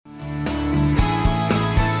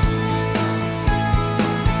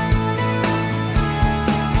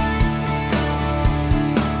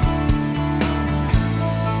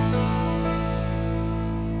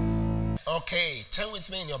Okay, turn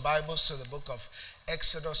with me in your Bibles to the book of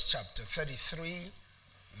Exodus chapter 33,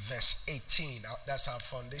 verse 18. That's our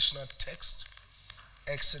foundational text.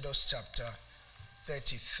 Exodus chapter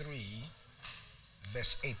 33,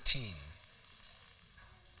 verse 18.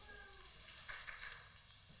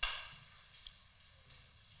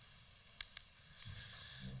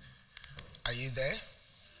 Are you there?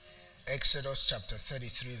 Exodus chapter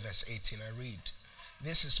 33, verse 18. I read.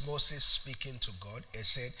 This is Moses speaking to God. He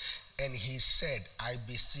said, and he said, I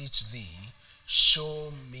beseech thee,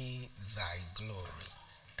 show me thy glory.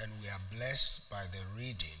 And we are blessed by the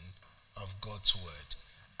reading of God's word.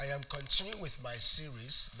 I am continuing with my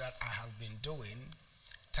series that I have been doing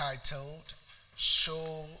titled,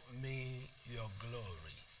 Show Me Your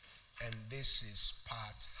Glory. And this is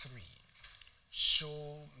part 3.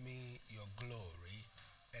 Show me your glory.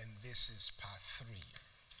 And this is part 3.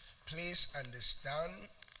 Please understand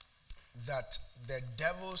that the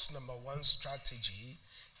devil's number one strategy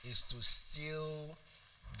is to steal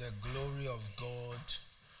the glory of God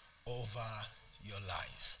over your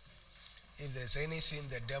life. If there's anything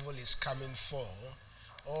the devil is coming for,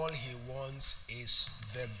 all he wants is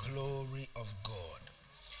the glory of God.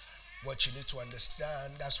 What you need to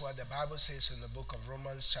understand, that's why the Bible says in the book of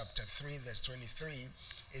Romans chapter 3 verse 23,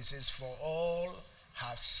 it says, for all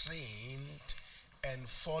have sinned and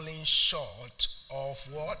falling short of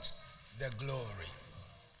what? The glory.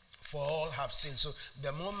 For all have sinned. So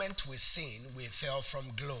the moment we sin, we fell from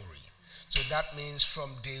glory. So that means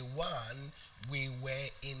from day one, we were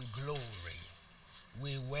in glory.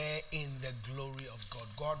 We were in the glory of God.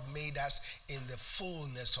 God made us in the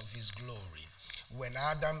fullness of his glory. When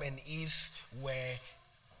Adam and Eve were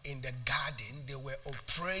in the garden, they were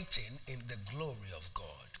operating in the glory of God.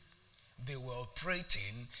 They were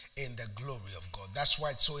operating in the glory of God. That's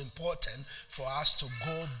why it's so important for us to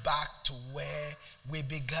go back to where we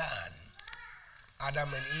began. Adam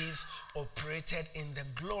and Eve operated in the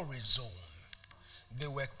glory zone. They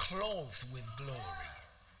were clothed with glory.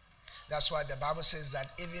 That's why the Bible says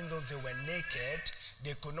that even though they were naked,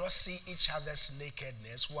 they could not see each other's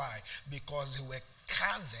nakedness. Why? Because they were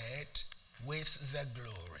covered with the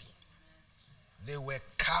glory. They were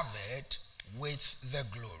covered with the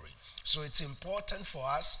glory. So it's important for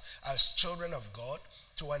us as children of God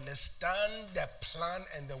to understand the plan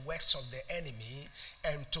and the works of the enemy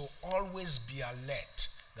and to always be alert.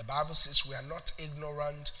 The Bible says we are not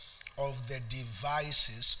ignorant of the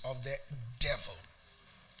devices of the devil.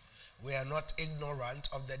 We are not ignorant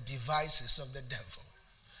of the devices of the devil.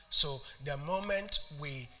 So the moment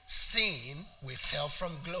we sin, we fell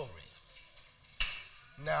from glory.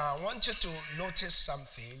 Now I want you to notice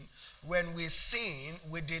something. When we sin,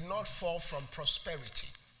 we did not fall from prosperity.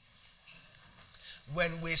 When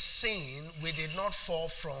we sin, we did not fall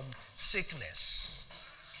from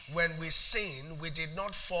sickness. When we sin, we did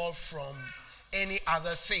not fall from any other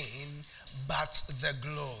thing but the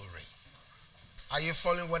glory. Are you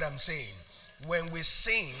following what I'm saying? When we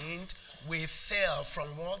sinned, we fell from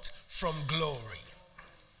what? From glory.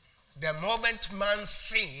 The moment man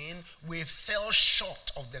sinned, we fell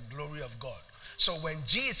short of the glory of God. So when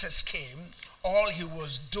Jesus came, all he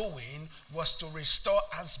was doing was to restore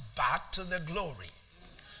us back to the glory.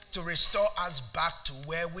 To restore us back to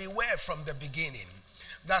where we were from the beginning.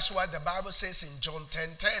 That's why the Bible says in John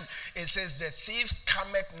 10:10, it says, the thief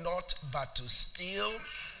cometh not but to steal,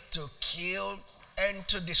 to kill, and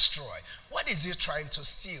to destroy. What is he trying to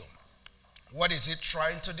steal? What is it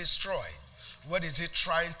trying to destroy? What is it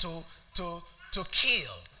trying to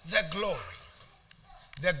kill? The glory.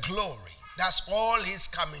 The glory. That's all he's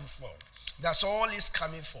coming for. That's all he's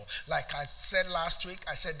coming for. Like I said last week,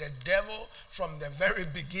 I said the devil from the very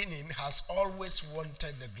beginning has always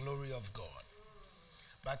wanted the glory of God.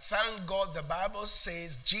 But thank God the Bible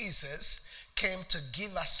says Jesus came to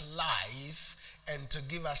give us life and to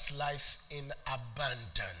give us life in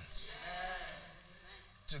abundance.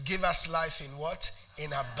 To give us life in what?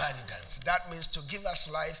 In abundance. That means to give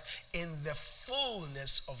us life in the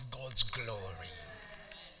fullness of God's glory.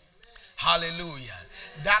 Hallelujah.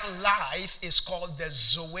 That life is called the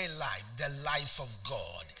Zoe life, the life of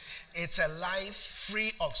God. It's a life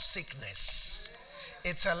free of sickness.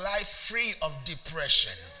 It's a life free of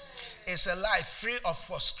depression. It's a life free of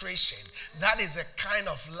frustration. That is the kind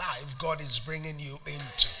of life God is bringing you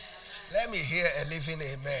into. Let me hear a living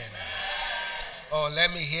amen. Oh,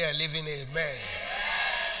 let me hear a living amen.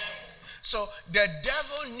 So the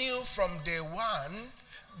devil knew from day one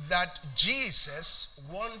that Jesus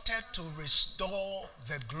wanted to restore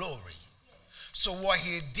the glory. So what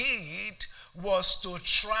he did was to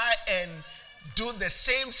try and do the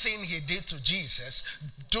same thing he did to Jesus,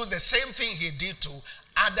 do the same thing he did to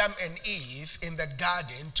Adam and Eve in the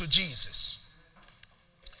garden to Jesus.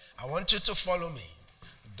 I want you to follow me.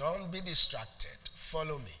 Don't be distracted.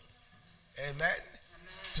 Follow me. Amen. Amen.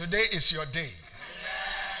 Today is your day.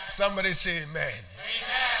 Amen. Somebody say amen.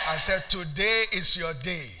 Amen. I said today is your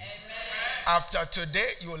day. Amen. After today,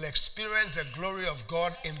 you will experience the glory of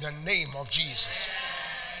God in the name of Jesus.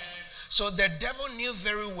 Amen. So the devil knew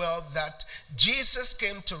very well that Jesus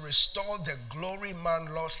came to restore the glory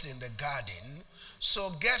man lost in the garden. So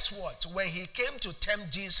guess what? When he came to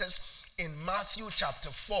tempt Jesus in Matthew chapter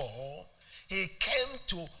 4, he came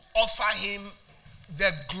to offer him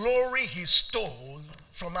the glory he stole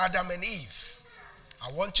from Adam and Eve.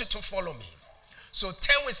 I want you to follow me. So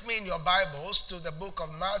turn with me in your Bibles to the book of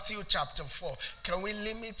Matthew chapter 4. Can we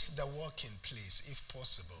limit the walking, please, if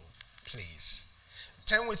possible? Please.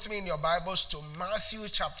 Turn with me in your Bibles to Matthew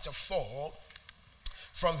chapter 4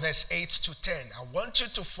 from verse 8 to 10. I want you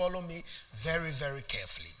to follow me very, very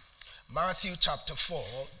carefully. Matthew chapter 4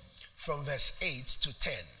 from verse 8 to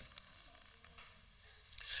 10.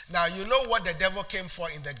 Now, you know what the devil came for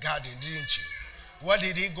in the garden, didn't you? What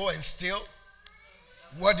did he go and steal?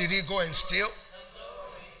 What did he go and steal?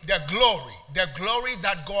 The glory. The glory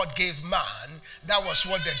that God gave man, that was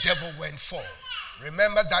what the devil went for.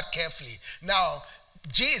 Remember that carefully. Now,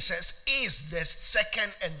 Jesus is the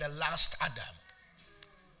second and the last Adam.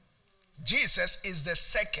 Jesus is the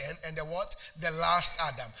second and the what? The last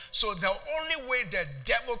Adam. So the only way the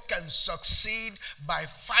devil can succeed by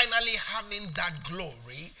finally having that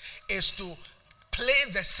glory is to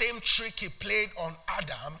play the same trick he played on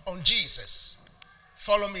Adam on Jesus.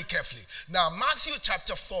 Follow me carefully. Now, Matthew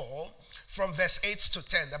chapter 4 from verse 8 to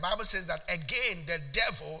 10. The Bible says that again the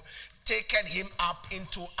devil taketh him up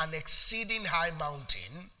into an exceeding high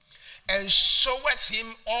mountain and showeth him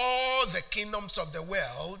all the kingdoms of the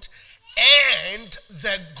world and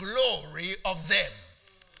the glory of them.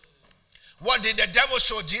 What did the devil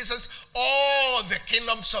show Jesus? All the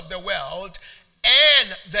kingdoms of the world and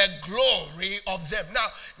the glory of them.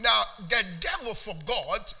 Now the devil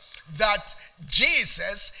forgot that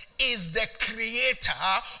Jesus is the creator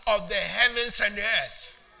of the heavens and the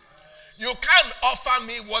earth. You can't offer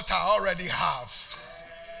me what I already have.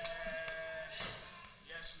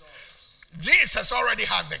 Jesus already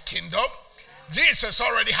had the kingdom. Jesus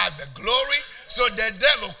already had the glory, so the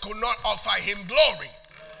devil could not offer him glory.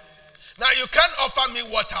 Now you can't offer me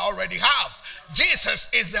what I already have.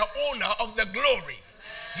 Jesus is the owner of the glory.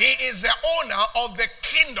 He is the owner of the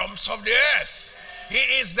kingdoms of the earth.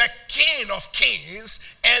 He is the King of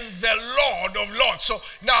kings and the Lord of lords. So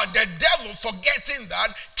now the devil, forgetting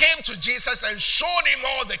that, came to Jesus and showed him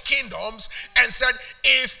all the kingdoms and said,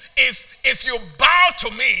 if you bow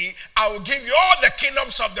to me, I will give you all the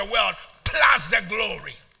kingdoms of the world plus the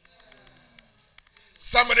glory.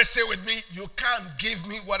 Somebody say with me, you can't give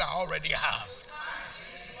me what I already have.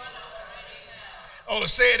 Oh,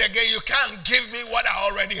 say it again, you can't give me what I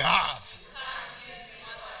already have.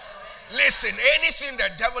 Listen, anything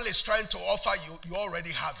the devil is trying to offer you, you already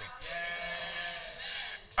have it.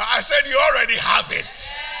 I said you already have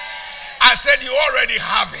it. I said you already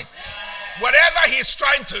have it. Whatever he's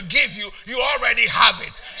trying to give you, you already have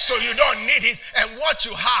it. So you don't need it. And what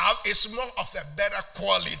you have is more of a better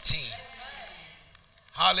quality.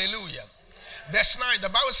 Hallelujah. Verse 9, the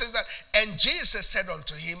Bible says that, and Jesus said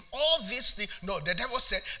unto him, all these things, no, the devil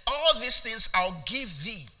said, all these things I'll give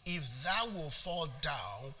thee if thou wilt fall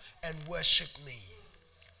down and worship me.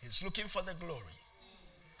 He's looking for the glory.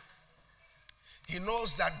 He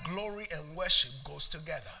knows that glory and worship goes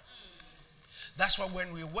together. That's why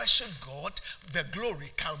when we worship God, the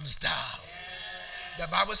glory comes down. The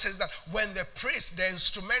Bible says that when the priests, the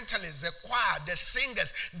instrumentalists, the choir, the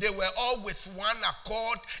singers, they were all with one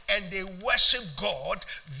accord and they worshiped God,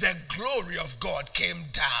 the glory of God came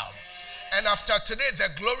down. And after today, the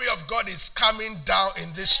glory of God is coming down in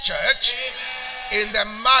this church in the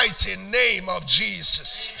mighty name of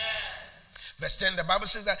Jesus. Verse 10, the Bible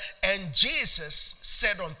says that, and Jesus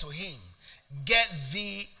said unto him, get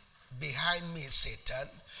thee behind me, Satan,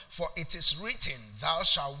 for it is written, thou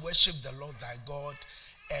shalt worship the Lord thy God,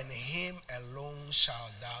 and him alone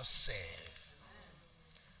shalt thou serve.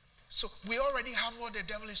 So we already have what the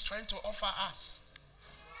devil is trying to offer us.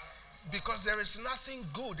 Because there is nothing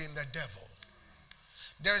good in the devil.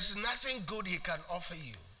 There is nothing good he can offer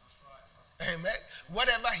you. Amen.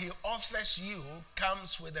 Whatever he offers you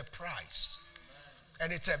comes with a price.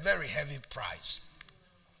 And it's a very heavy price.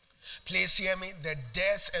 Please hear me. The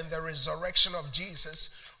death and the resurrection of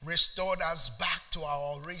Jesus restored us back to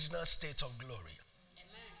our original state of glory.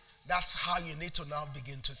 Amen. That's how you need to now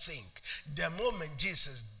begin to think. The moment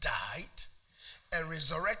Jesus died and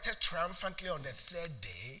resurrected triumphantly on the third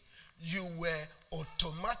day, you were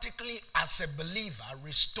automatically, as a believer,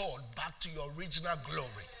 restored back to your original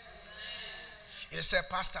glory. You say,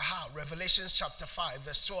 Pastor, how? Revelation chapter 5,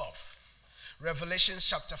 verse 12. Revelation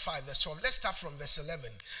chapter 5, verse 12. Let's start from verse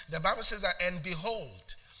 11. The Bible says that, and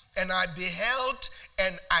behold, and I beheld,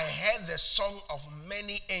 and I heard the song of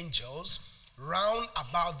many angels round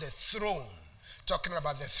about the throne, talking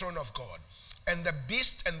about the throne of God, and the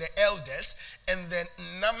beast and the elders, and the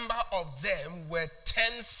number of them were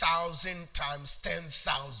 10,000 times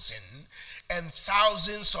 10,000, and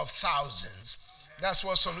thousands of thousands. That's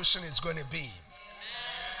what solution is going to be.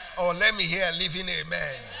 Oh, let me hear a living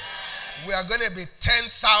amen. We are going to be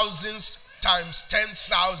 10,000 times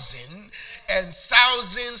 10,000 and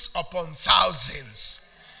thousands upon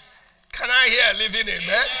thousands. Can I hear a living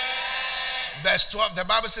amen? Verse 12, the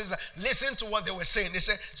Bible says, listen to what they were saying. They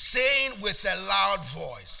said, saying with a loud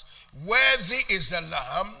voice, worthy is the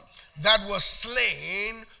Lamb that was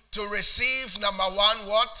slain to receive, number one,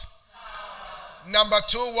 what? Number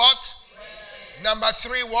two, what? Number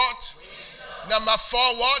three, what? Number four,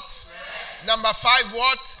 what? Number five,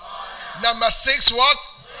 what? Number six, what?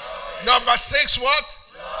 Number six,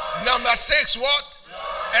 what? Number six, what?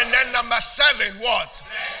 And then number seven, what?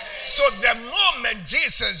 So the moment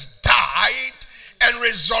Jesus died and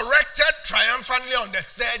resurrected triumphantly on the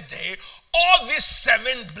third day, all these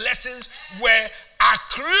seven blessings were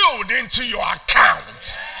accrued into your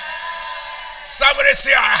account. Somebody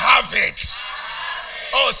say, I have it.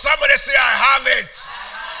 Oh, somebody say, I have it.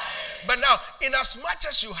 But now, in as much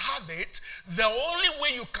as you have it, the only way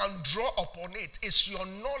you can draw upon it is your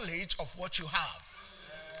knowledge of what you have.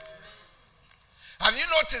 Have you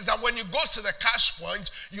noticed that when you go to the cash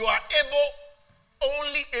point, you are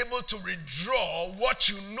only able to withdraw what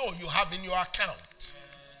you know you have in your account?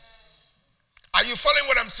 Are you following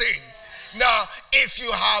what I'm saying? Now, if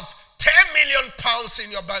you have 10 million pounds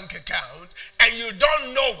in your bank account and you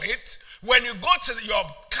don't know it, when you go to your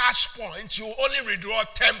cash point, you only withdraw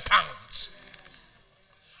 10 pounds.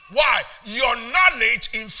 Why? Your knowledge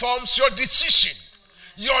informs your decision.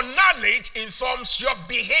 Your knowledge informs your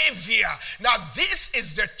behavior. Now, this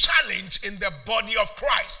is the challenge in the body of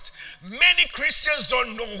Christ. Many Christians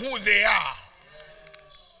don't know who they are.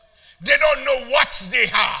 They don't know what they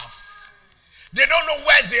have. They don't know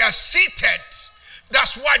where they are seated.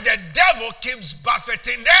 That's why the devil keeps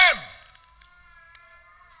buffeting them.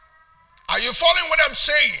 Are you following what I'm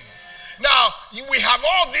saying? Now, we have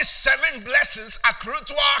all these seven blessings accrued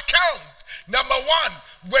to our account. Number one,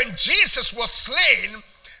 when Jesus was slain,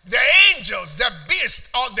 the angels, the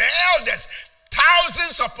beasts, or the elders,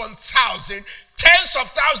 thousands upon thousands, tens of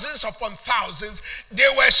thousands upon thousands, they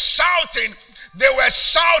were shouting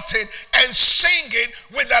and singing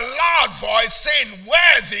with a loud voice, saying,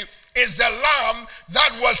 worthy is the Lamb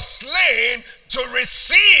that was slain to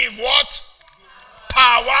receive what?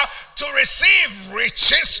 Power, to receive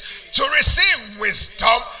riches, to receive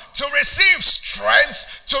wisdom, to receive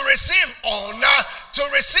strength, to receive honor, to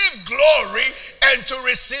receive glory, and to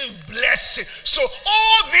receive blessing. So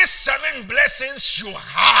all these seven blessings you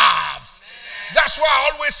have. That's why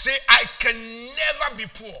I always say I can never be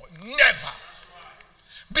poor. Never.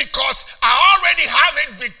 Because I already have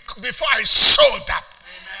it before I showed up.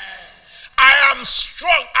 I am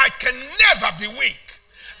strong. I can never be weak.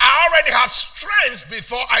 I already have strength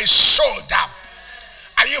before I showed up.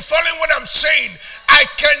 Are you following what I'm saying? I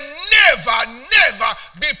can never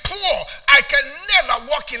be poor. I can never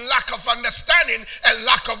walk in lack of understanding and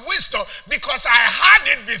lack of wisdom because I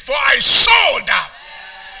had it before I showed up.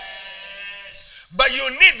 But you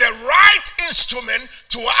need the right instrument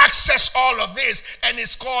to access all of this, and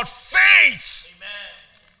it's called faith.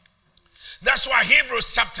 That's why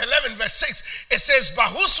Hebrews chapter 11 verse 6, it says, but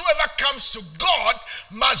whosoever comes to God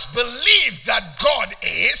must believe that God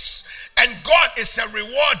is, and God is a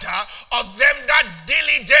rewarder of them that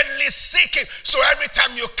diligently seek him. So every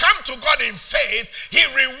time you come to God in faith, he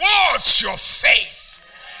rewards your faith.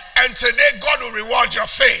 And today God will reward your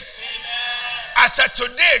faith. I said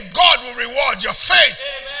today God will reward your faith.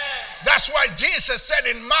 That's why Jesus said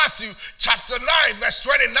in Matthew chapter 9 verse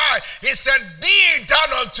 29, he said, be it done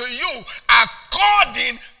unto you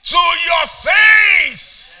according to your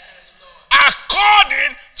faith.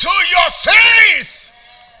 According to your faith.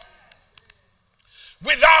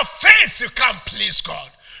 Without faith you can't please God.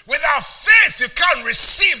 Without faith you can't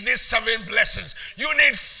receive these seven blessings. You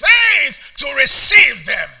need faith to receive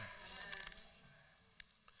them.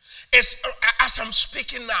 As I'm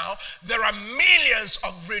speaking now, there are millions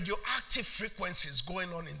of radioactive frequencies going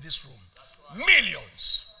on in this room. Right.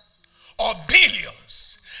 Millions or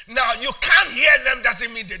billions. Now, you can't hear them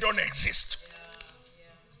doesn't mean they don't exist.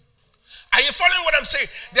 Are you following what I'm saying?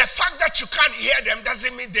 The fact that you can't hear them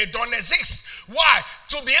doesn't mean they don't exist. Why?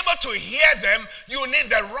 To be able to hear them, you need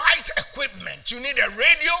the right equipment. You need a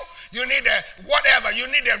radio, you need a whatever, you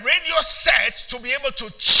need a radio set to be able to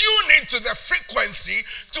tune into the frequency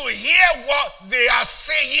to hear what they are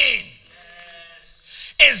saying.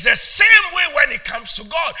 It's the same way when it comes to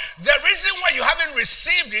God. The reason why you haven't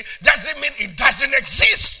received it doesn't mean it doesn't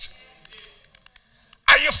exist.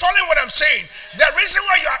 Are you following what I'm saying? The reason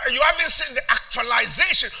why you haven't seen the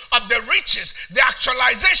actualization of the riches, the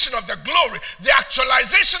actualization of the glory, the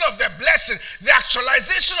actualization of the blessing, the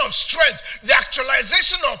actualization of strength, the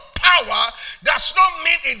actualization of power does not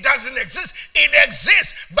mean it doesn't exist. It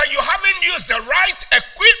exists, but you haven't used the right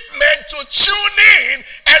equipment to tune in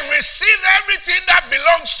and receive everything that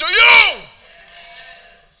belongs to you.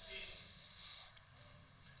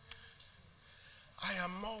 I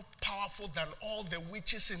am more powerful than all the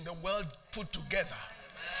witches in the world put together.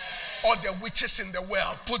 All the witches in the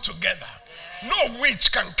world put together. No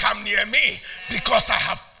witch can come near me because I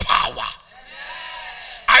have power.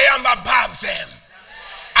 I am above them.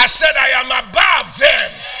 I said I am above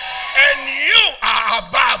them. And you are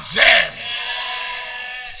above them.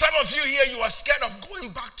 Some of you here, you are scared of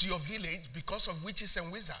going back to your village because of witches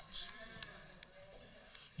and wizards.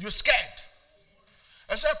 You're scared.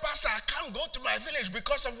 I said, Pastor, I can't go to my village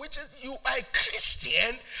because of witches. You are a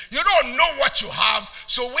Christian. You don't know what you have.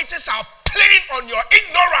 So witches are playing on your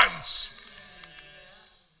ignorance.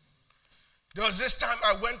 There was this time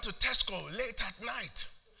I went to Tesco late at night.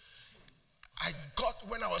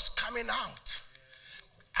 When I was coming out,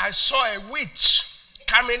 I saw a witch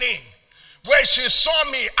coming in. When she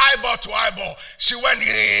saw me eyeball to eyeball, she went,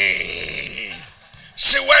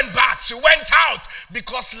 she went back, she went out,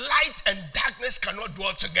 because light and darkness cannot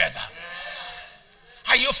dwell together.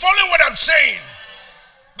 Are you following what I'm saying?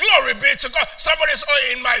 Glory be to God. Somebody says,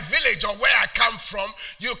 oh, in my village or where I come from,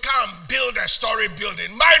 you can't build a story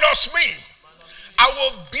building. Minus me. I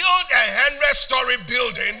will build a 100-story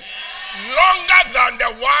building longer than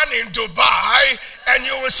the one in Dubai, and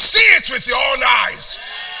you will see it with your own eyes.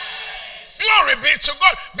 Glory be to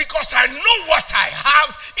God, because I know what I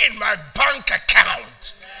have in my bank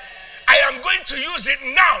account. I am going to use it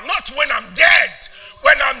now, not when I'm dead.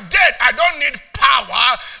 When I'm dead, I don't need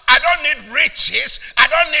power, I don't need riches, I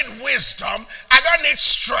don't need wisdom, I don't need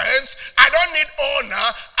strength, I don't need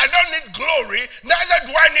honor, I don't need glory, neither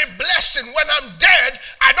do I need blessing. When I'm dead,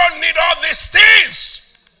 I don't need all these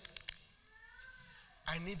things.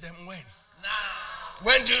 I need them when? Now.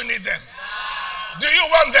 When do you need them? Now. Do you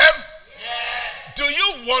want them? Yes. Do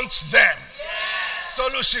you want them? Yes.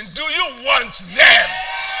 Solution, do you want them?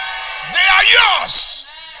 Yes. They are yours.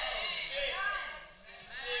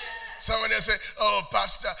 Somebody say, oh,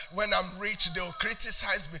 Pastor, when I'm rich, they'll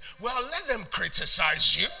criticize me. Well, let them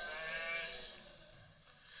criticize you.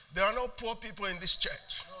 There are no poor people in this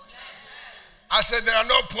church. I said there are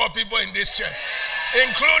no poor people in this church.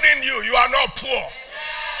 Including you. You are not poor.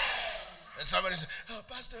 And somebody says, oh,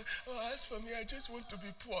 Pastor, as for me, I just want to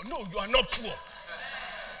be poor. No, you are not poor.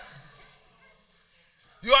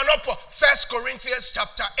 You are not poor. 1 Corinthians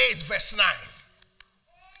chapter 8, verse 9.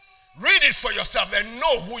 Read it for yourself and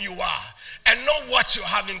know who you are and know what you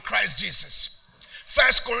have in Christ Jesus.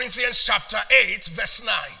 1 Corinthians chapter 8, verse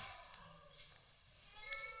 9.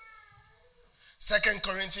 2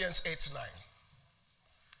 Corinthians 8, 9.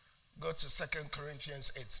 Go to 2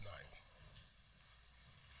 Corinthians 8, 9.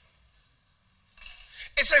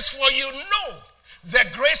 It says, for you know the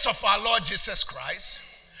grace of our Lord Jesus Christ,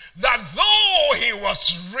 that though he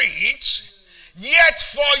was rich, yet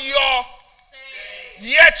for your sake,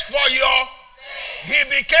 he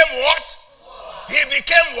became what? Poor. He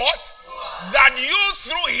became what? Poor. That you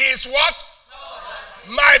through his what?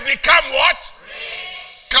 Poor. Might become what?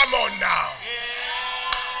 Rich. Come on now. Yeah.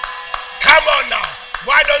 Come on now.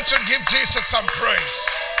 Why don't you give Jesus some praise?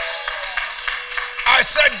 I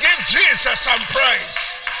said, give Jesus some praise.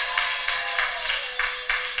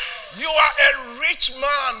 You are a rich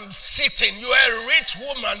man sitting. You are a rich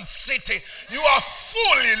woman sitting. You are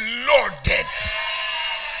fully loaded.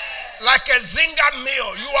 Like a Zinga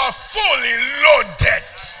meal. You are fully loaded.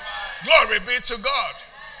 Glory be to God.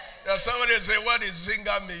 Now somebody say, what is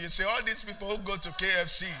Zinga meal? You say, all these people who go to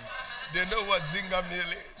KFC, they know what Zinga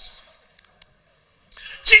meal is.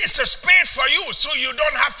 Jesus paid for you so you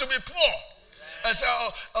don't have to be poor. I say,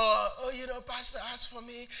 Pastor, as for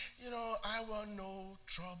me, I want no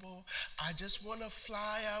trouble. I just want to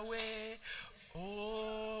fly away.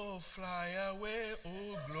 Oh, fly away.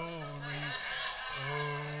 Oh, glory.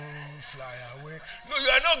 Oh, fly away. No, you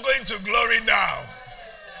are not going to glory now.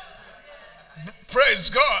 Praise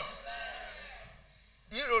God.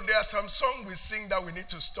 there are some songs we sing that we need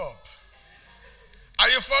to stop. Are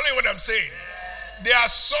you following what I'm saying? There are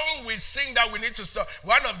songs we sing that we need to stop.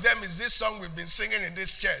 One of them is this song we've been singing in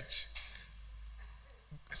this church.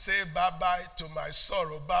 Say bye-bye to my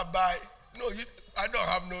sorrow. Bye-bye. No, I don't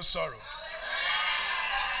have no sorrow.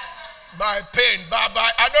 My pain,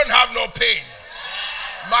 bye-bye. I don't have no pain.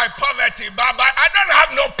 My poverty, bye-bye. I don't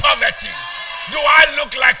have no poverty. Do I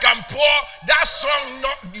look like I'm poor? That song,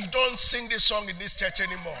 you don't sing this song in this church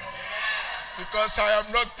anymore. Because I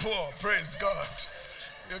am not poor. Praise God.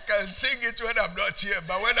 You can sing it when I'm not here,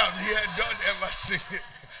 but when I'm here, don't ever sing it.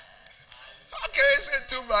 Okay,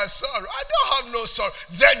 say to my sorrow. I don't have no sorrow.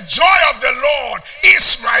 The joy of the Lord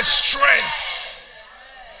is my strength.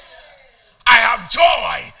 I have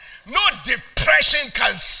joy. No depression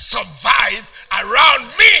can survive around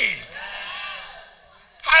me.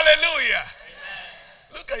 Hallelujah.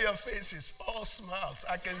 Look at your faces, all smiles.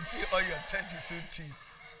 I can see all your 32 teeth.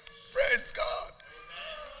 Praise God.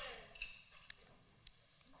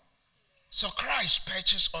 So Christ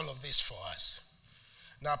purchased all of this for us.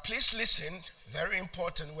 Now please listen, very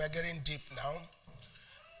important, we're getting deep now.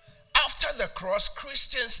 After the cross,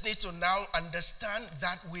 Christians need to now understand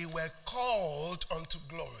that we were called unto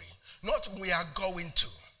glory, not we are going to.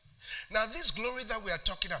 Now this glory that we are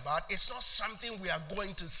talking about is not something we are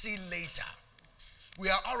going to see later. We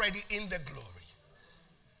are already in the glory.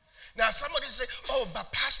 Now somebody say, oh, but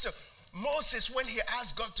Pastor, Moses, when he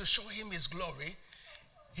asked God to show him his glory,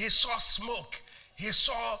 he saw smoke. He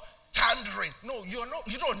saw thundering. No, you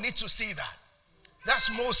don't need to see that.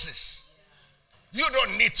 That's Moses. You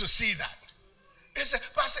don't need to see that. He said,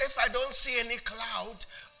 Pastor, if I don't see any cloud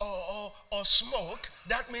or smoke,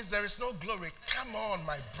 that means there is no glory. Come on,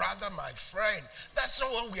 my brother, my friend. That's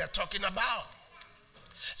not what we are talking about.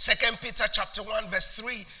 2 Peter chapter 1 verse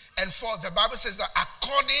 3 and 4, the Bible says that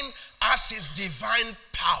according as his divine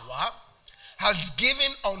power has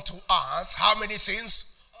given unto us, how many things?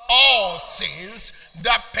 All things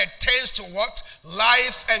that pertains to what?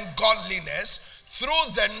 Life and godliness,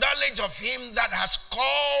 through the knowledge of him that has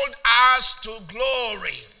called us to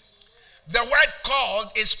glory. The word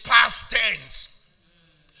called is past tense.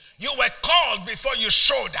 You were called before you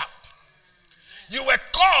showed up. You were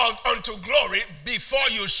called unto glory before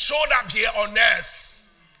you showed up here on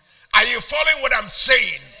earth. Are you following what I'm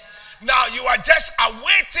saying? Now you are just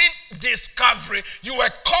awaiting discovery. You were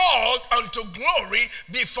called unto glory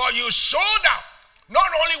before you showed up. Not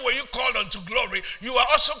only were you called unto glory, you were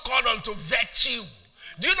also called unto virtue.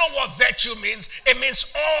 Do you know what virtue means? It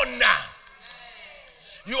means honor.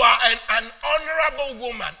 You are an honorable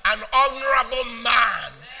woman, an honorable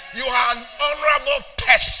man. You are an honorable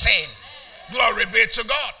person. Glory be to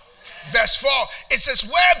God. Verse 4, it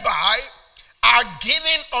says, whereby are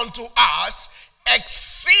given unto us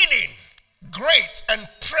exceeding great and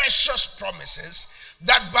precious promises,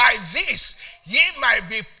 that by this ye might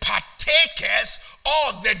be partakers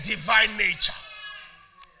of the divine nature.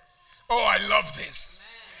 Oh, I love this.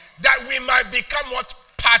 That we might become what?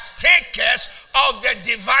 Partakers of the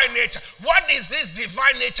divine nature. What is this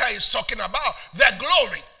divine nature he's talking about? The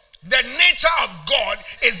glory. The nature of God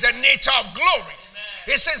is the nature of glory.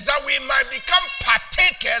 It says that we might become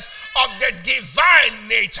partakers of the divine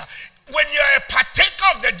nature. When you are a partaker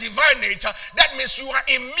of the divine nature, that means you are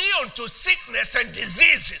immune to sickness and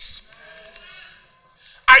diseases.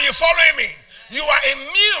 Are you following me? You are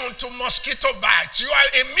immune to mosquito bites. You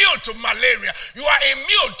are immune to malaria. You are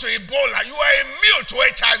immune to Ebola. You are immune to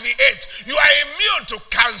HIV/AIDS. You are immune to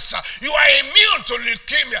cancer. You are immune to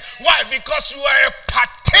leukemia. Why? Because you are a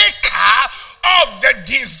partaker of the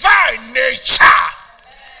divine nature.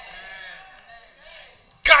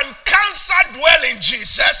 Can cancer dwell in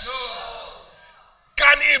Jesus?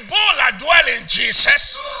 Can Ebola dwell in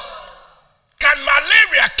Jesus? Can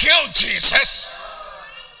malaria kill Jesus?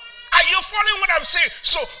 Are you following what I'm saying?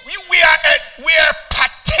 So we are a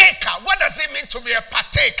partaker. What does it mean to be a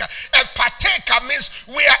partaker? A partaker means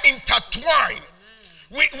we are intertwined.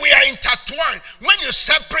 We are intertwined. When you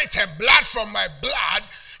separate her blood from my blood,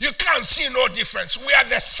 you can't see no difference. We are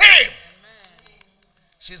the same.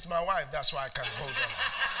 She's my wife. That's why I can hold her.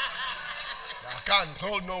 I can't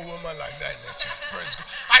hold no woman like that in the church. Praise God.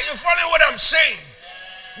 Are you following what I'm saying?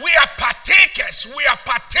 We are partakers. We are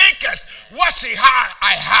partakers. What she had,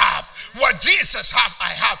 I have. What Jesus have,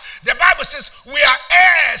 I have. The Bible says we are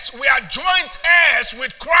heirs. We are joint heirs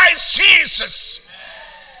with Christ Jesus.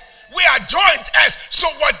 We are joint heirs. So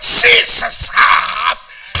what Jesus have,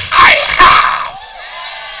 I have.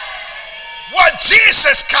 What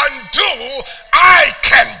Jesus can do, I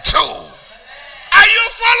can do. Are you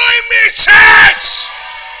following me, church?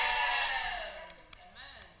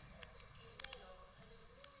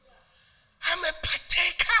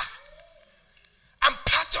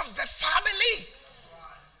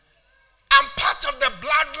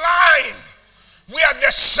 bloodline. We are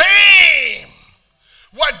the same.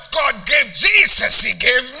 What God gave Jesus, he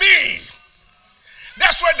gave me.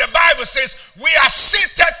 That's why the Bible says we are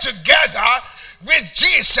seated together with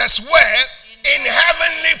Jesus where? In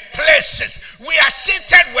heavenly places. We are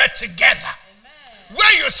seated where? Together.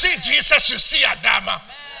 Where you see Jesus, you see Adama.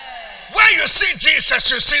 Where you see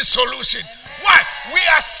Jesus, you see solution. Why? We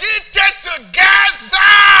are seated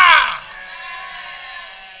together.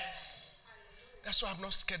 That's why I'm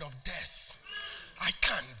not scared of death. I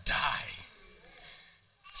can't die.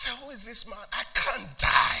 So who is this man? I can't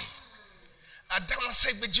die. Adama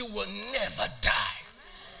Segbeji will never die.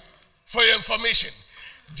 For your information,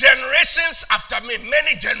 generations after me,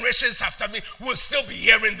 many generations after me will still be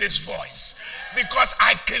hearing this voice because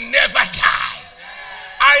I can never die.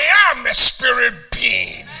 I am a spirit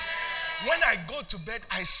being. When I go to bed,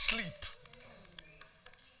 I sleep.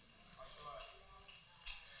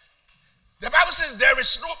 The Bible says there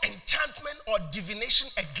is no enchantment or divination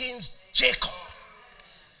against Jacob.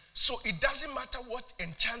 So it doesn't matter what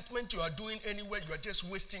enchantment you are doing anywhere, you are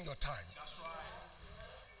just wasting your time. That's right.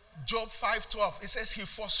 Job 5:12, it says he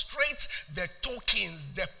frustrates the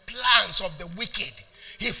tokens, the plans of the wicked.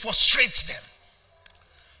 He frustrates them.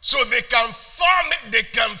 So they can form it, they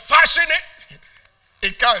can fashion it.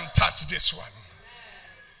 It can't touch this one.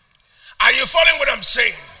 Are you following what I'm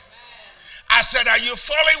saying? I said, are you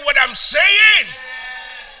following what I'm saying?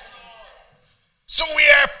 So we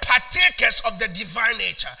are partakers of the divine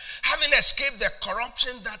nature, having escaped the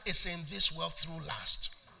corruption that is in this world through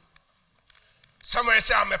lust. Somebody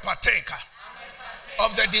say, I'm a partaker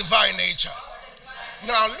of the divine nature.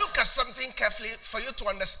 Now look at something carefully for you to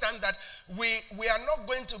understand that we are not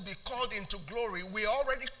going to be called into glory. We are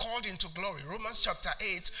already called into glory. Romans chapter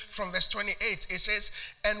 8 from verse 28, it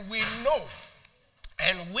says, and we know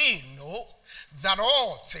that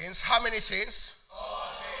all things, how many things? All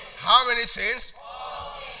things. How many things?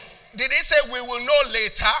 All things. Did it say we will know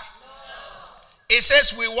later? No. It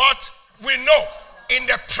says we what? We know in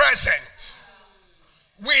the present.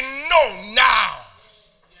 We know now.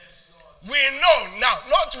 We know now.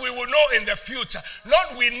 Not we will know in the future.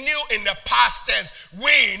 Not we knew in the past tense.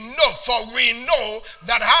 We know. For we know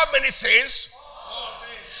that how many things? All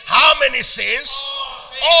things. How many things?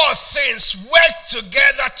 All things work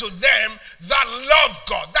together to them that love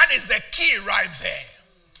God. That is the key right there.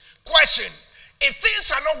 Question. If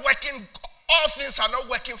things are not working, all things are not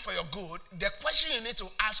working for your good, the question you need to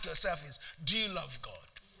ask yourself is, do you love God?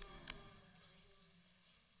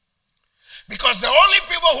 Because the only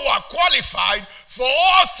people who are qualified for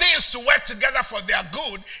all things to work together for their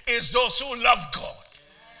good is those who love God.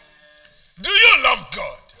 Yes. Do you love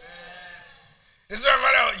God? Yes.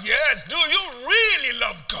 Yes. Do you really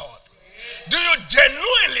love God? Yes. Do you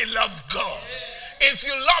genuinely love God? Yes. If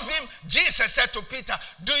you love him, Jesus said to Peter,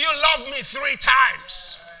 do you love me 3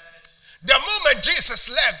 times? Yes. The moment Jesus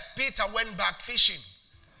left, Peter went back fishing.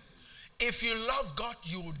 If you love God,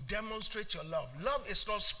 you will demonstrate your love. Love is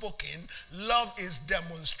not spoken. Love is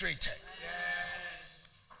demonstrated. Yes.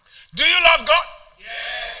 Do you love God?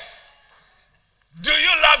 Yes. Do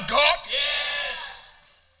you love God? Yes.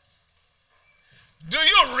 Do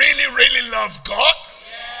you really, really love God?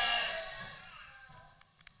 Yes.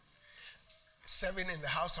 Serving in the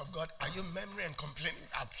house of God, are you murmuring and complaining?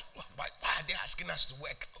 Why are they asking us to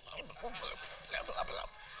work?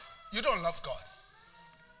 You don't love God.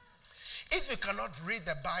 If you cannot read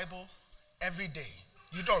the Bible every day,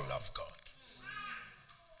 you don't love God.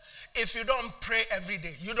 If you don't pray every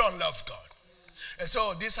day, you don't love God. And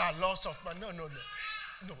so these are laws of man. No.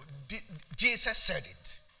 Jesus said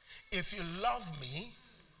it. If you love me,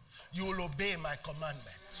 you will obey my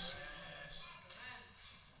commandments.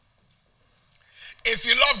 If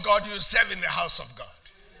you love God, you will serve in the house of God.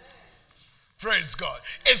 Praise God.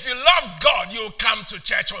 If you love God, you will come to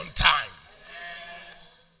church on time.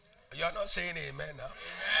 You're not saying amen now.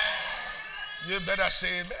 Amen. You better say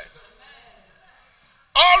amen.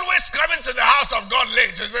 Always coming to the house of God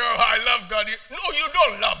late. You say, oh, I love God. No, you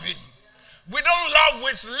don't love him. We don't love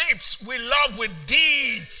with lips. We love with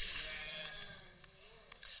deeds.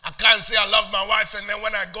 I can't say I love my wife and then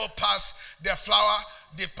when I go past the flower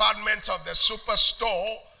department of the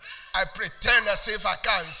superstore, I pretend as if I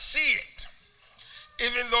can't see it.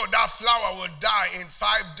 Even though that flower will die in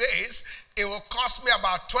 5 days, it will cost me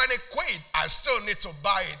about 20 quid. I still need to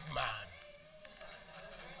buy it, man.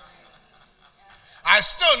 I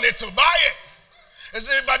still need to buy it. I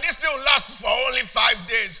said, but this still lasts for only 5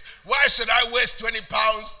 days. Why should I waste 20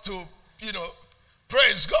 pounds to,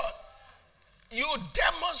 praise God? You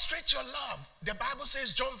demonstrate your love. The Bible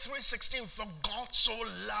says, John 3:16, for God so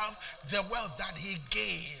loved the world that he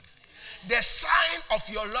gave. The sign of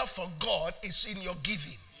your love for God is in your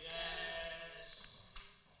giving. Yes.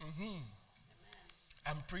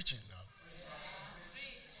 I'm preaching now.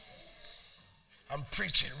 I'm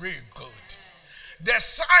preaching real good. The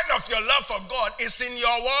sign of your love for God is in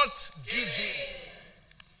your what? Giving.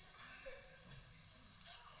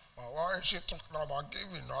 Why is she talking about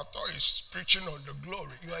giving? I thought he's preaching on the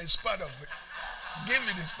glory. It's part of it.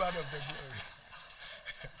 Giving is part of the glory.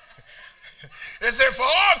 They say, for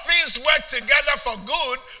all things work together for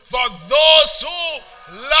good for those who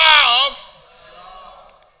love.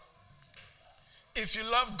 If you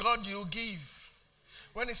love God, you give.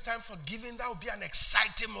 When it's time for giving, that will be an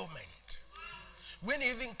exciting moment. When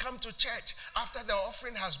you even come to church, after the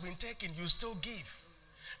offering has been taken, you still give.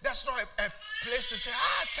 That's not a place to say,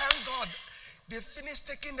 thank God. They finished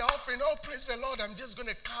taking the offering. Oh, praise the Lord. I'm just going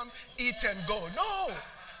to come, eat and go. No.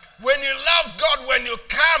 When you love God, when you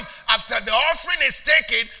come, after the offering is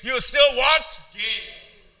taken, you still what? Give.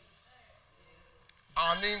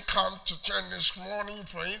 I didn't come to church this morning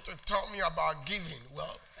for you to tell me about giving.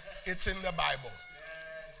 Well, it's in the Bible.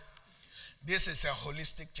 Yes. This is a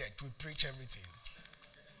holistic church. We preach everything.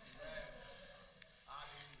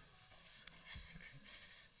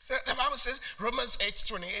 So the Bible says, Romans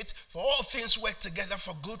 8:28, for all things work together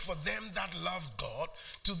for good for them that love God,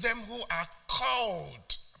 to them who are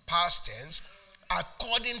called, past tense,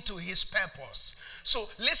 according to his purpose. So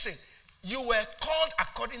listen, you were called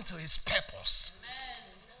according to his purpose.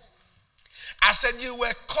 Amen. I said you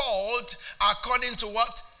were called according to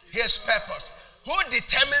what? His purpose. Who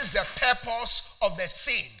determines the purpose of the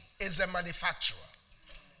thing is the manufacturer.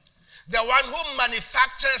 The one who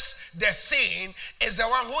manufactures the thing is the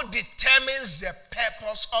one who determines the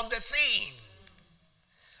purpose of the thing.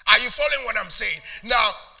 Are you following what I'm saying? Now,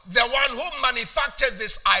 the one who manufactured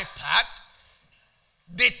this iPad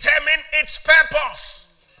determined its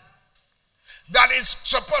purpose. That is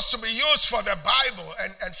supposed to be used for the Bible.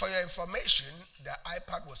 And for your information, the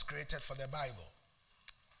iPad was created for the Bible.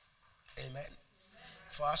 Amen.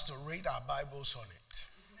 For us to read our Bibles on it.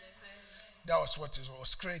 That was what it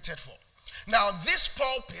was created for. Now, this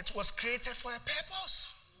pulpit was created for a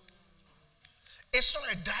purpose. It's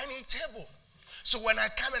not a dining table. So when I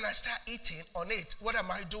come and I start eating on it, what am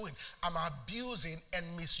I doing? I'm abusing and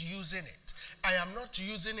misusing it. I am not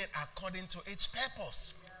using it according to its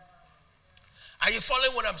purpose. Are you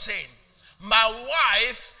following what I'm saying? My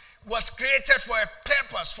wife was created for a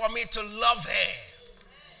purpose, for me to love her.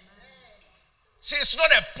 She's not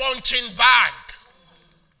a punching bag.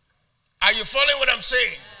 Are you following what I'm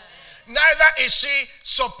saying? Neither is she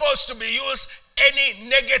supposed to be used any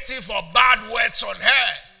negative or bad words on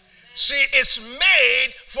her. She is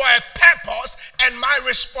made for a purpose, and my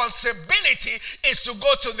responsibility is to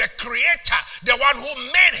go to the Creator, the one who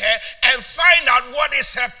made her, and find out what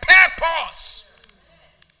is her purpose.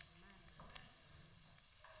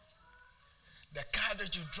 The car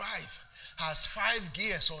that you drive has 5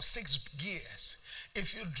 gears or 6 gears.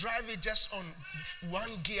 If you drive it just on one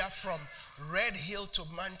gear from Red Hill to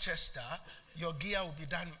Manchester, your gear will be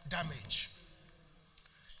damaged.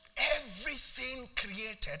 Everything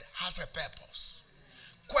created has a purpose.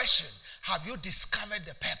 Question, have you discovered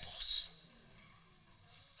the purpose?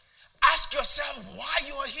 Ask yourself why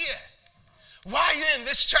you are here. Why are you in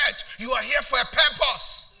this church? You are here for a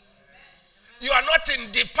purpose. You are not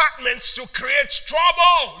in departments to create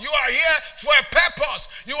trouble. You are here for a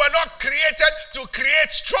purpose. You are not created to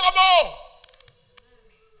create trouble.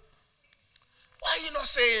 Why are you not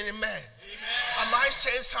saying amen? Amen. Am I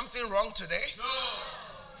saying something wrong today? No.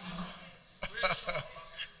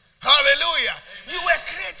 Hallelujah. Amen. You were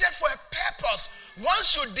created for a purpose.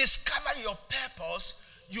 Once you discover your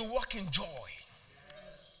purpose, you walk in joy.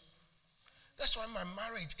 That's why my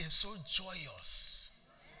marriage is so joyous.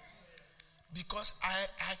 Because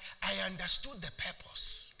I understood the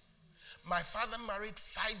purpose. My father married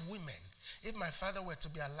 5 women. If my father were to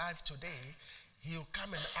be alive today, he'll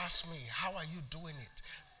come and ask me, how are you doing it?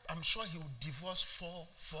 I'm sure he would divorce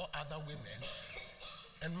four other women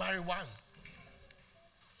and marry 1.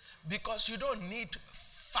 Because you don't need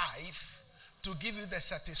 5 to give you the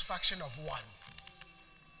satisfaction of 1.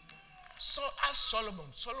 So as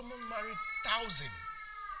Solomon married 1,000.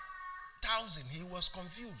 He was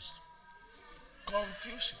confused.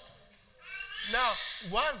 Confusion. Now,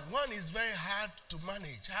 one is very hard to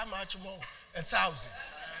manage. How much more? 1,000.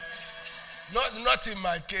 Not in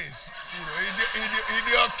my case. In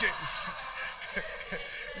your case.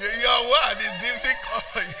 Your one is difficult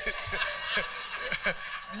for you.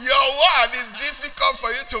 Your one is difficult for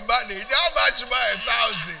you to manage. How much more?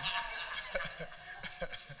 1,000.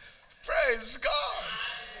 Praise God.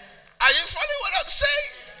 Are you following what I'm saying?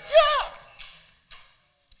 Yeah.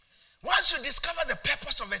 discover the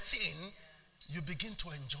purpose of a thing, you begin to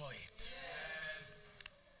enjoy it.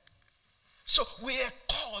 So we are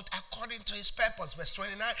called according to his purpose. Verse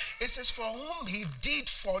 29, it says, for whom he did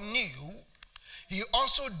foreknew, he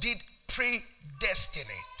also did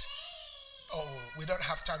predestinate. Oh, we don't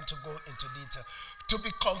have time to go into detail. To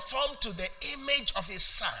be conformed to the image of his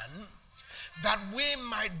son, that we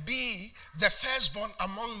might be the firstborn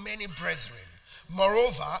among many brethren.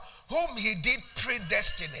 Moreover, whom he did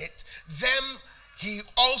predestinate, them he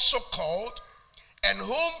also called, and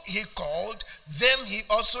whom he called, them he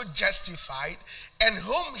also justified, and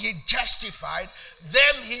whom he justified,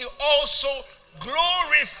 them he also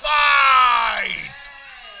glorified.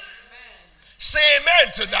 Say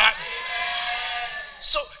amen to that.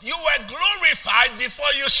 So you were glorified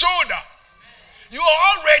before you showed up. You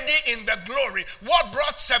are already in the glory. What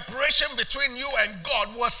brought separation between you and God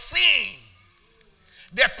was sin.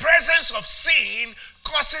 The presence of sin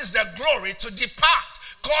causes the glory to depart,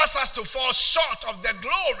 causes us to fall short of the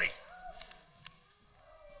glory.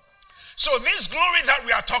 So this glory that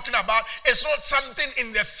we are talking about is not something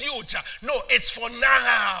in the future. No, it's for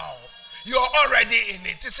now. You're already in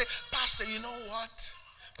it. You say, Pastor, you know what?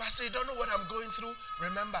 Pastor, you don't know what I'm going through?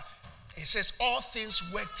 Remember, it says all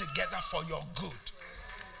things work together for your good.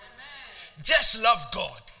 Just love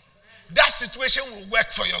God. That situation will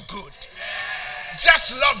work for your good.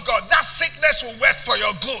 Just love God. That sickness will work for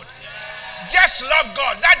your good. Just love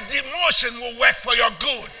God. That demotion will work for your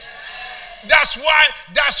good. That's why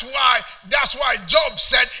Job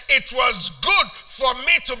said it was good for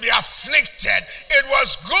me to be afflicted. It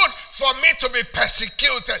was good for me to be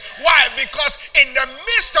persecuted. Why? Because in the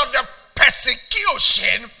midst of the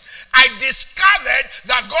persecution, I discovered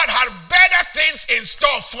that God had better things in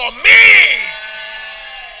store for me.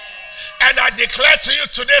 And I declare to you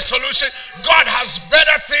today's solution, God has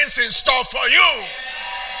better things in store for you.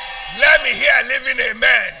 Let me hear a living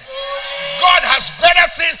amen. God has better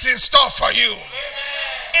things in store for you.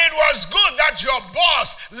 It was good that your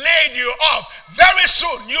boss laid you off. Very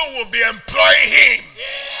soon you will be employing him.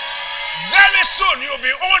 Very soon you'll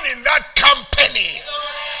be owning that company.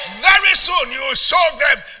 Very soon you will show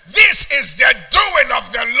them this is the doing of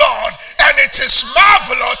the Lord, and it is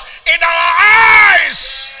marvelous in our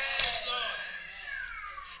eyes.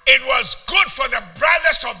 It was good for the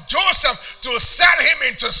brothers of Joseph to sell him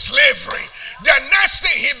into slavery. The next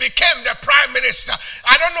thing, he became the prime minister.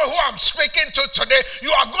 I don't know who I'm speaking to today. You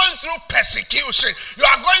are going through persecution. You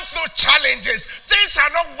are going through challenges. Things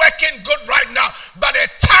are not working good right now. But a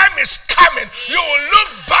time is coming. You will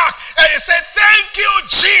look back and you say, thank you,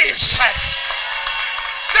 Jesus.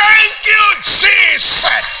 Thank you,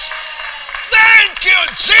 Jesus. Thank you,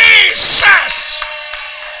 Jesus.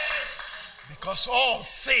 Because all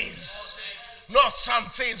things, not some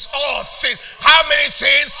things, all things. How many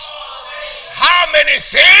things? How many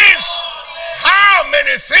things? How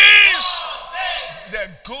many things?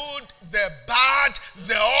 The good, the bad,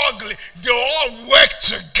 the ugly, they all work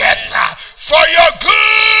together for your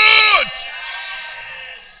good.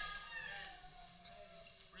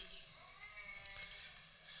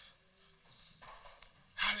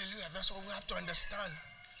 Hallelujah. That's what we have to understand.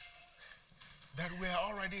 That we are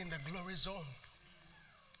already in the glory zone.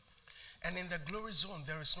 And in the glory zone,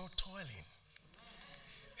 there is no toiling.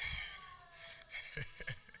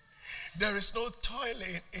 There is no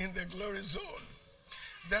toiling in the glory zone.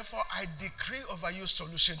 Therefore, I decree over you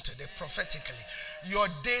solution today prophetically. Your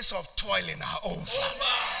days of toiling are over.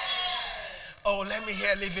 Oh, let me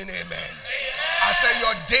hear living amen. I say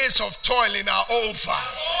your days of toiling are over.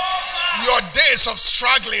 Your days of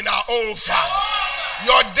struggling are over.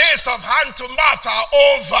 Your days of hand to mouth are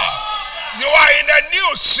over. You are in a new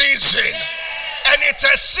season. And it's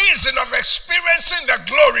a season of experiencing the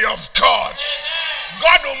glory of God.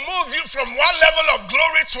 God will move you from one level of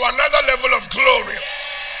glory to another level of glory.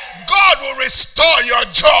 God will restore your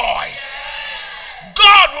joy.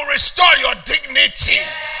 God will restore your dignity.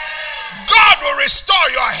 God will restore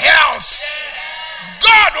your health.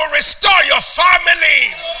 God will restore your family.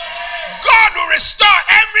 God will restore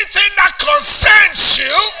everything that concerns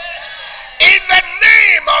you in the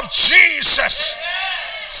name of Jesus.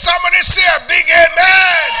 Somebody say a big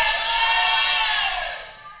amen.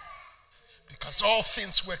 Because all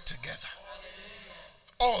things work together.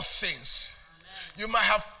 All things. You might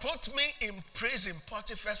have put me in prison,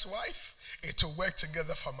 Potiphar's wife. It will work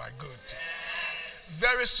together for my good.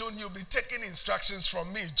 Very soon you'll be taking instructions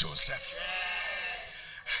from me, Joseph.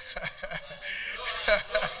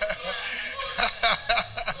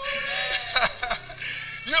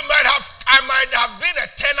 I might have been a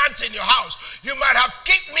tenant in your house. You might have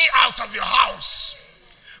kicked me out of your house.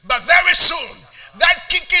 But very soon, That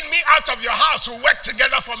kicking me out of your house will work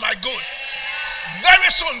together for my good.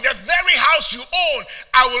 Very soon, the very house you own,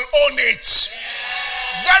 I will own it.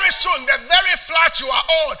 Very soon, the very flat you are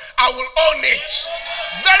on, I will own it.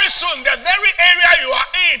 Very soon, the very area you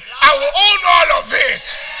are in, I will own all of it.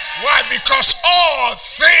 Why? Because all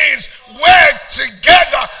things work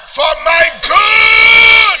together for my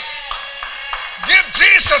good. Give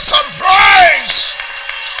Jesus some praise.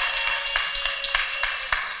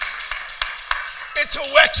 It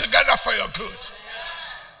will work together for your good.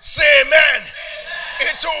 Say amen.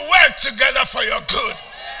 It will work together for your good.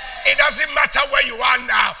 It doesn't matter where you are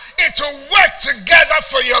now. It will work together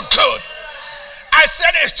for your good. I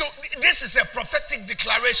said this is a prophetic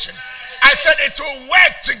declaration. I said it will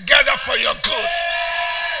work together for your good.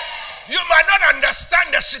 You might not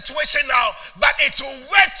understand the situation now, but it will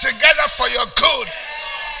work together for your good.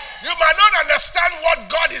 You might not understand what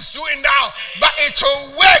God is doing now, but it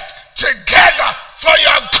will work together for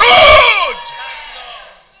your good.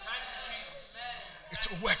 It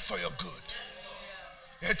will work for your good.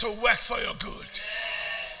 It will work for your good.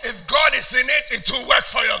 If God is in it, it will work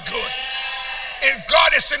for your good. If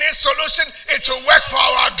God is in its solution, it will work for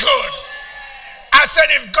our good. I said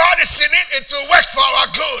if God is in it, it will work for our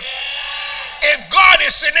good. If God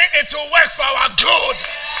is in it, it will work for our good.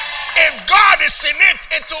 If God is in it,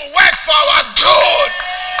 it will work for our good.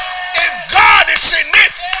 If God is in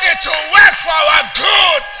it, it will work for our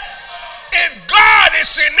good. If God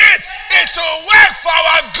is in it, it will work for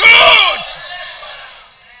our good.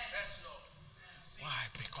 Why?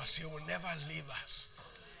 Because He will never leave us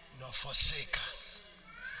nor forsake us.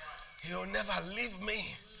 He will never leave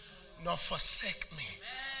me nor forsake me.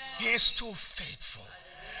 He is too faithful.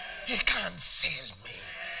 He can't fail me.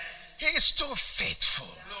 He is too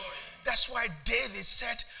faithful. That's why David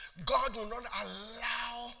said, God will not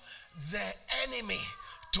allow the enemy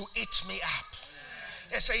to eat me up.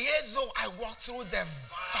 He said, yea, though I walk through the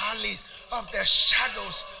valley of the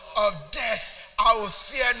shadows of death, I will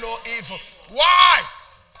fear no evil. Why?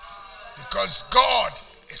 Because God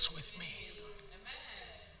is with me.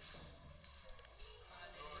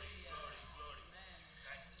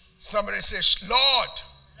 Somebody says, Lord,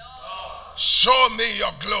 show me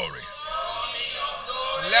your glory.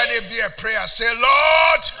 Let it be a prayer. Say,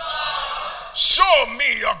 Lord, show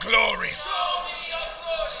me your glory.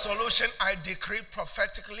 Solution, I decree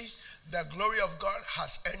prophetically, the glory of God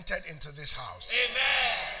has entered into this house.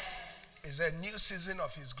 Amen. It's a new season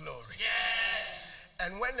of His glory. Yes.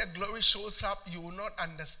 And when the glory shows up, you will not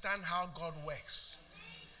understand how God works.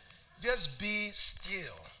 Just be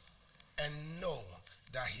still and know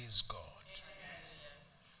that He is God.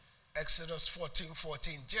 Exodus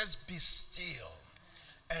 14:14. Just be still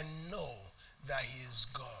and know that He is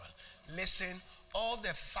God. Listen, all the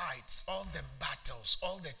fights, all the battles,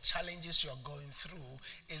 all the challenges you're going through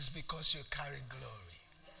is because you carry glory.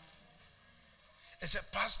 He said,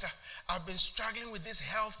 Pastor, I've been struggling with this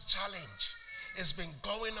health challenge. It's been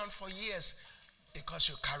going on for years because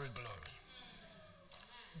you carry glory.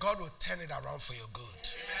 God will turn it around for your good.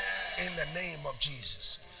 In the name of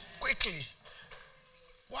Jesus. Quickly,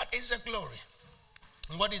 what is the glory?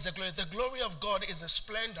 What is the glory? The glory of God is the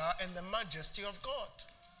splendor and the majesty of God.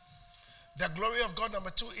 The glory of God, number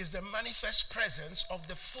 2, is the manifest presence of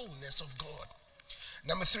the fullness of God.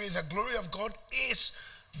 Number 3, the glory of God is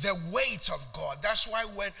the weight of God. That's why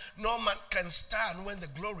when no man can stand when the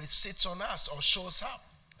glory sits on us or shows up.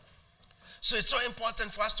 So it's so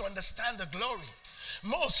important for us to understand the glory.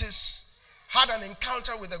 Moses had an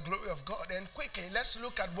encounter with the glory of God. And quickly, let's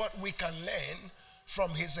look at what we can learn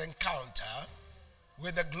from his encounter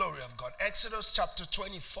with the glory of God. Exodus chapter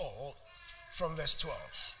 24 from verse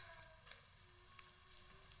 12.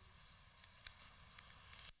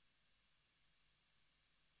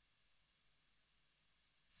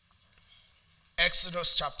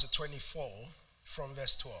 Exodus chapter 24 from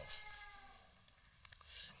verse 12.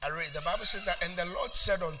 I read, the Bible says that, and the Lord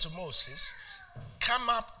said unto Moses, come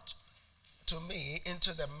up to me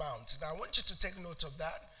into the mount. Now I want you to take note of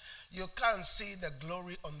that. You can't see the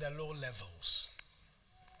glory on the low levels.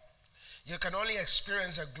 You can only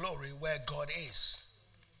experience a glory where God is.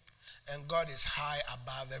 And God is high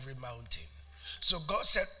above every mountain. So God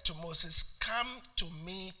said to Moses, come to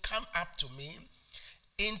me, come up to me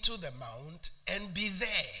into the mount and be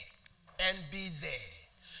there. And be there.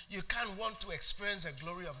 You can't want to experience the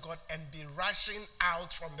glory of God and be rushing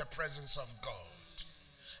out from the presence of God.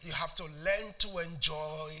 You have to learn to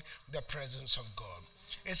enjoy the presence of God.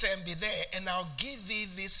 It said, and be there, and I'll give thee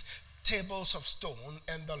these tables of stone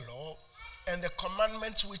and the law and the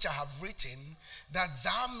commandments which I have written, that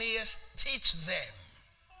thou mayest teach them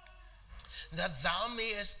that thou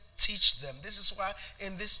mayest teach them. This is why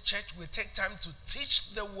in this church we take time to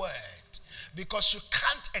teach the word, because you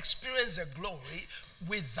can't experience the glory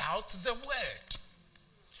without the word.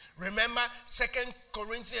 Remember 2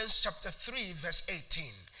 Corinthians chapter 3 verse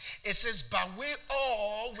 18. It says, but we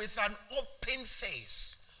all with an open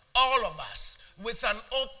face, all of us with an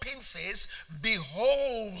open face,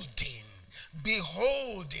 beholding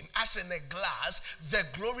as in a glass the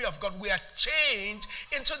glory of God. We are changed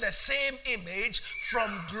into the same image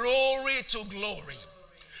from glory to glory.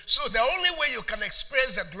 So the only way you can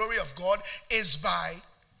experience the glory of God is by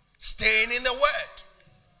staying in the word.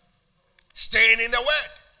 Staying in the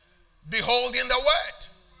word. Beholding the word.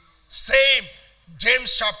 Same.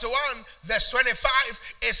 James chapter 1 verse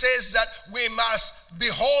 25, it says that we must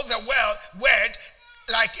behold the word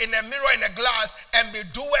like in a mirror in a glass, and be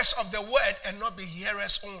doers of the word and not be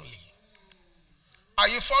hearers only. Are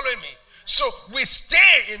you following me? So we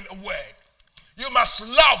stay in the word. You must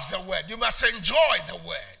love the word. You must enjoy the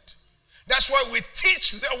word. That's why we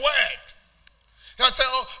teach the word. You say,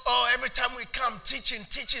 every time we come teaching.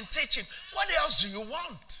 What else do you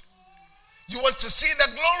want? You want to see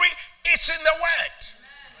the glory? It's in the word.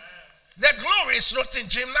 The glory is not in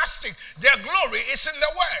gymnastics. The glory is in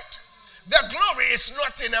the word. The glory is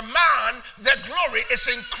not in a man. The glory is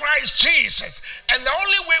in Christ Jesus. And the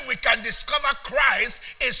only way we can discover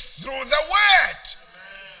Christ is through the word.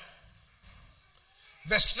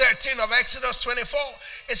 Verse 13 of Exodus 24.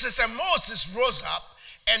 It says, and Moses rose up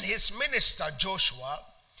and his minister Joshua,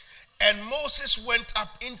 and Moses went up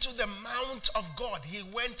into the mount of God. He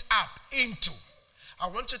went up into. I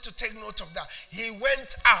want you to take note of that. He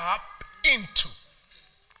went up into.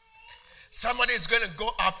 Somebody is going to go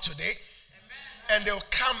up today, and they'll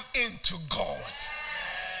come into God.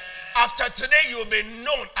 After today, you'll be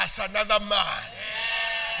known as another man.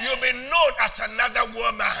 You'll be known as another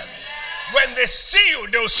woman. When they see you,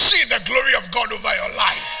 they'll see the glory of God over your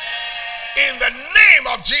life. In the name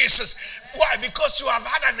of Jesus. Why? Because you have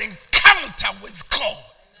had an encounter with God.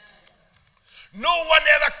 No one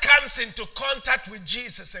ever comes into contact with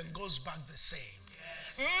Jesus and goes back the same.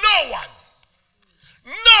 No one.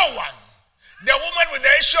 No one. The woman with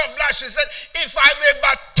the issue of blood, she said, if I may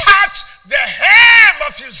but touch the hem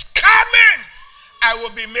of his garment, I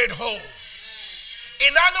will be made whole.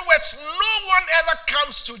 In other words, no one ever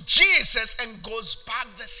comes to Jesus and goes back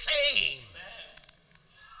the same.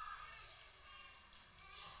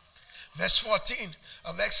 Verse 14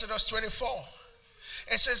 of Exodus 24.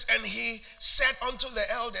 It says, and he said unto the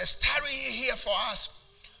elders, tarry ye here for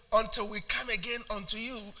us until we come again unto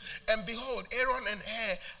you. And behold, Aaron and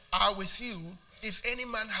Hur are with you. If any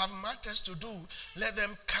man have matters to do, let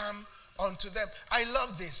them come unto them. I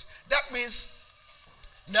love this. That means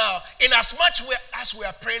now, in as much as we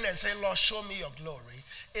are praying and saying, Lord, show me your glory,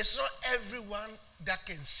 it's not everyone that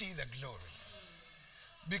can see the glory,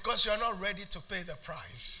 because you're not ready to pay the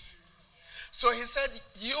price. So he said,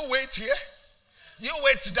 you wait here. You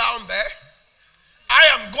wait down there. I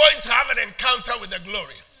am going to have an encounter with the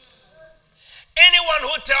glory. Anyone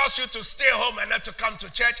who tells you to stay home and not to come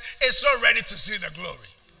to church is not ready to see the glory.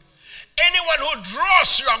 Anyone who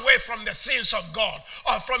draws you away from the things of God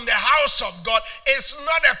or from the house of God is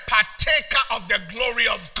not a partaker of the glory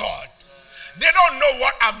of God. They don't know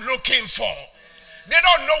what I'm looking for. They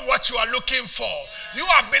don't know what you are looking for. You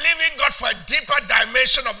are believing God for a deeper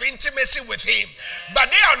dimension of intimacy with him. But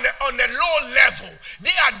they are on a low level.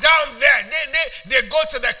 They are down there. They go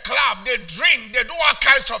to the club. They drink. They do all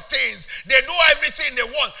kinds of things. They do everything they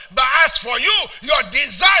want. But as for you, your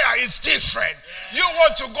desire is different. You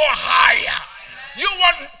want to go higher. You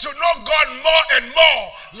want to know God more and more.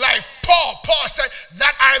 Like Paul said,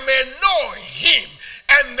 that I may know him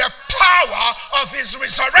and the power of his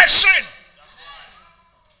resurrection.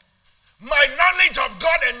 My knowledge of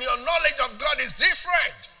God and your knowledge of God is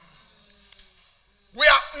different. We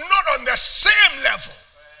are not on the same level.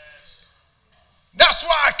 That's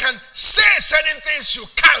why I can say certain things you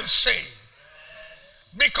can't say.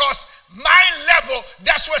 Because my level,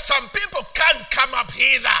 that's where some people can't come up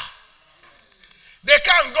either. They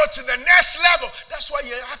can't go to the next level. That's why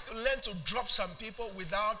you have to learn to drop some people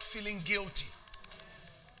without feeling guilty.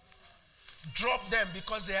 Drop them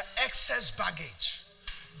because they are excess baggage.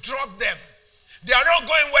 Drop them. They are not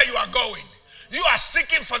going where you are going. You are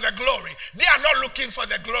seeking for the glory. They are not looking for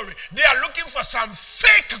the glory. They are looking for some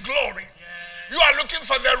fake glory. You are looking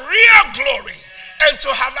for the real glory. And to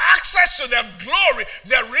have access to the glory,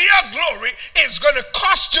 the real glory, is going to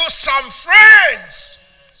cost you some friends.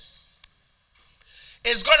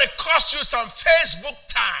 It's going to cost you some Facebook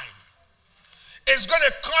time. It's going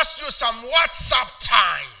to cost you some WhatsApp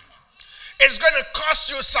time. It's going to cost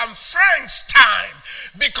you some friends' time,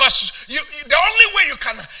 because the only way you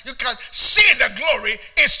can see the glory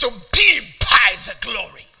is to be by the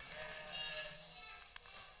glory.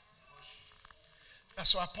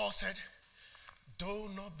 That's why Paul said, do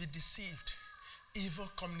not be deceived. Evil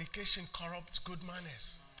communication corrupts good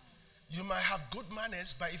manners. You might have good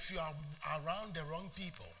manners, but if you are around the wrong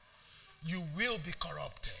people, you will be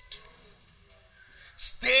corrupted.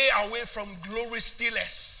 Stay away from glory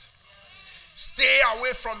stealers. Stay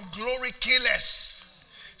away from glory killers.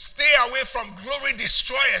 Stay away from glory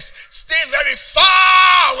destroyers. Stay very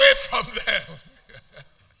far away from them.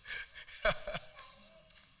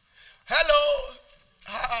 Hello.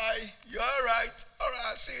 Hi. You all right? All right.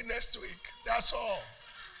 I'll see you next week. That's all.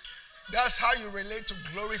 That's how you relate to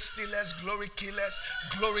glory stealers, glory killers,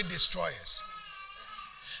 glory destroyers.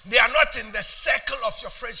 They are not in the circle of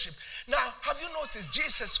your friendship. Now, have you noticed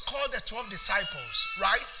Jesus called the 12 disciples,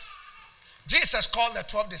 right? Jesus called the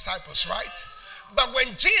 12 disciples, right? But when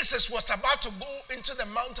Jesus was about to go into the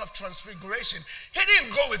Mount of Transfiguration, he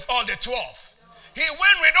didn't go with all the 12. He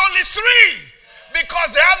went with only 3,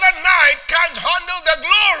 because the other 9 can't handle the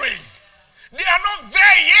glory. They are not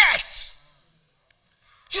there yet.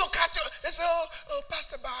 You got to say, oh,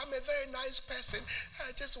 Pastor Ba, I'm a very nice person.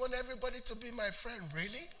 I just want everybody to be my friend.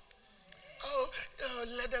 Really? Oh,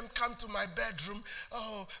 let them come to my bedroom.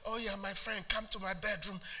 Oh, yeah, my friend, come to my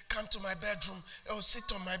bedroom. Come to my bedroom. Oh, sit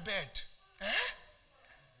on my bed. Eh?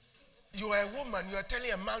 You are a woman. You are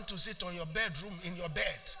telling a man to sit on your bedroom in your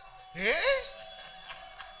bed. Eh?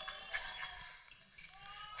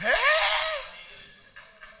 Eh?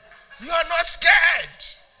 You are not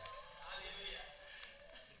scared.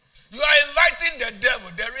 You are inviting the devil,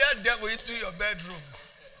 the real devil, into your bedroom.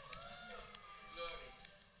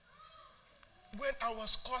 When I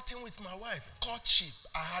was courting with my wife, courtship,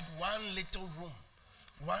 I had one little room,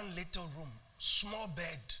 small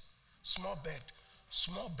bed,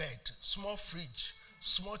 small fridge,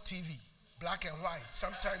 small TV, black and white.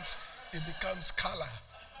 Sometimes it becomes color.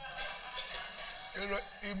 You know,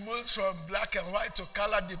 it moves from black and white to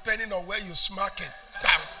color depending on where you smack it.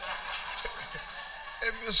 Bam.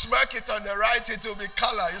 If you smack it on the right, it will be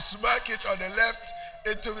color. You smack it on the left,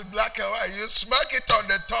 it will be black and white. You smack it on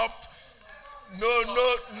the top, no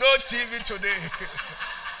TV today.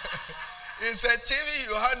 It's a TV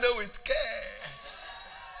you handle with care.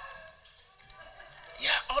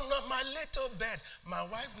 Yeah, on my little bed. My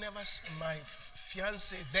wife my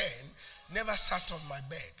fiance then, never sat on my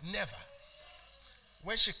bed. Never.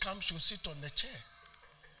 When she comes, she'll sit on the chair.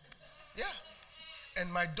 Yeah.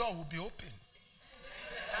 And my door will be open.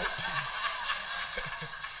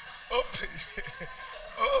 Open,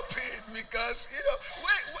 because, you know,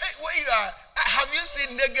 where you are, have you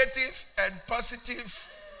seen negative and positive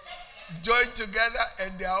join together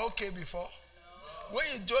and they are okay before? When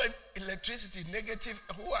you join electricity, negative,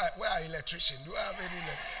 where are electricians? Do I have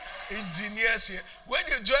any engineers here? When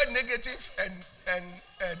you join negative and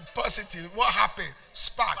positive, what happened?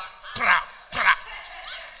 Spark.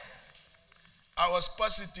 I was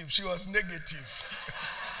positive, she was negative.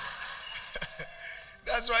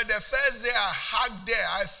 That's why the first day I hugged there,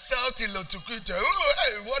 I felt electrocuted. Oh,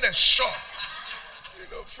 hey, what a shock. You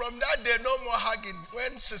know, from that day, no more hugging.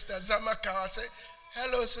 When Sister Zama came, I said,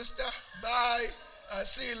 hello, sister, bye. I'll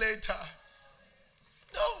see you later.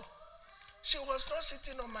 No, she was not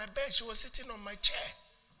sitting on my bed. She was sitting on my chair.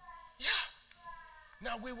 Yeah.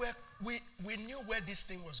 Now we knew where this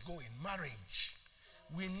thing was going, marriage.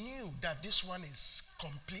 We knew that this one is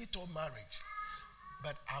complete or marriage.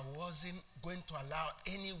 But I wasn't going to allow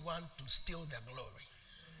anyone to steal the glory.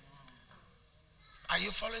 Are you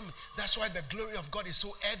following me? That's why the glory of God is so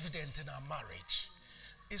evident in our marriage.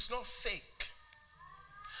 It's not fake.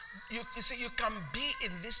 You see, you can be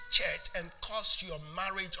in this church and cause your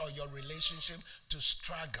marriage or your relationship to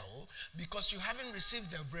struggle because you haven't received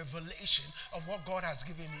the revelation of what God has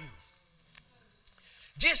given you.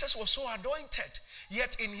 Jesus was so anointed,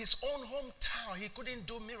 yet in his own hometown, he couldn't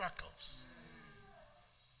do miracles.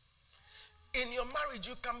 In your marriage,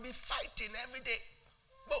 you can be fighting every day.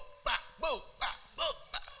 Boo, ba, boo, ba, boo,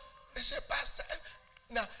 ba. They say, Pastor.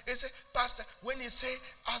 Now, they say, Pastor, when you say,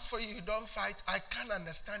 as for you don't fight, I can't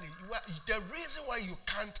understand it. The reason why you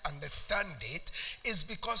can't understand it is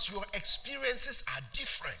because your experiences are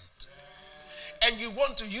different. And you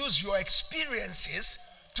want to use your experiences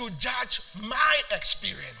to judge my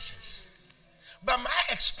experiences. But my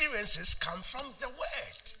experiences come from the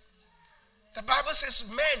Word. The Bible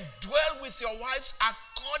says, men, dwell with your wives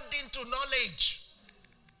according to knowledge.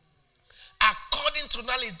 According to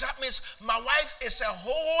knowledge, that means my wife is a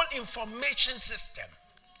whole information system.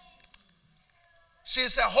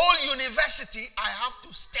 She's a whole university I have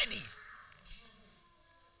to study.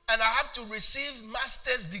 And I have to receive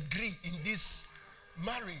master's degree in this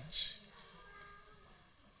marriage.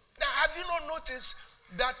 Now, have you not noticed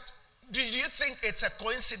that? Do you think it's a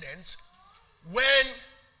coincidence when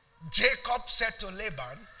Jacob said to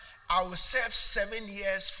Laban, I will serve 7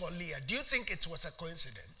 years for Leah? Do you think it was a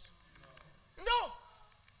coincidence? No.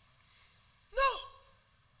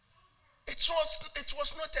 It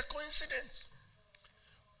was not a coincidence.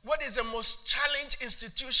 What is the most challenged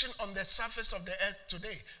institution on the surface of the earth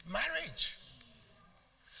today? Marriage.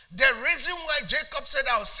 The reason why Jacob said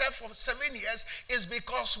I'll serve for 7 years is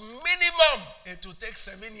because minimum it will take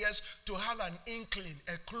 7 years to have an inkling,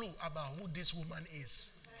 a clue about who this woman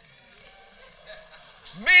is.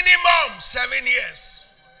 Minimum 7 years.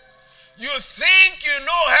 You think you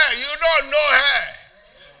know her, you don't know her.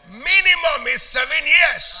 Minimum is 7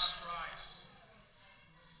 years.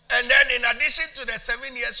 And then in addition to the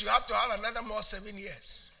 7 years, you have to have another more 7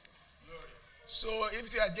 years. So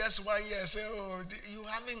if you are just 1 year, say, oh,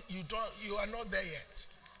 you are not there yet.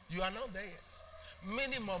 You are not there yet.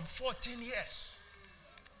 Minimum 14 years.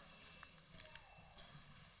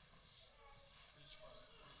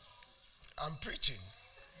 I'm preaching.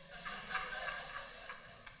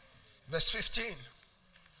 Verse 15.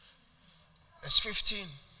 Verse 15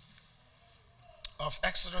 of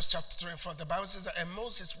Exodus chapter 24. The Bible says that, and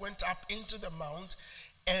Moses went up into the mount,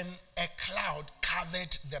 and a cloud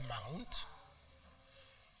covered the mount.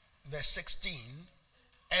 Verse 16,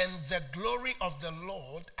 and the glory of the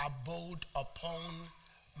Lord abode upon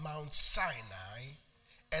Mount Sinai,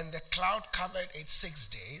 and the cloud covered it 6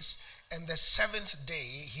 days, and the seventh day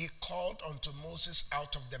he called unto Moses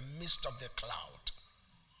out of the midst of the cloud.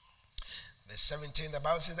 Verse 17, the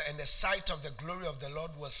Bible says that, and the sight of the glory of the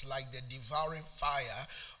Lord was like the devouring fire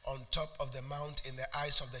on top of the mount in the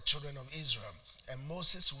eyes of the children of Israel. And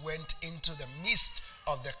Moses went into the midst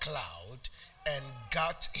of the cloud and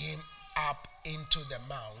got him up into the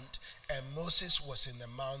mount. And Moses was in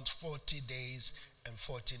the mount 40 days and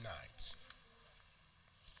 40 nights.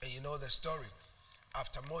 And you know the story.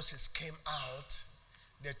 After Moses came out,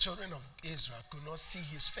 the children of Israel could not see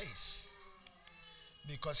his face,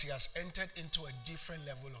 because he has entered into a different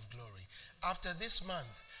level of glory. After this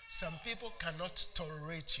month, some people cannot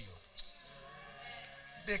tolerate you.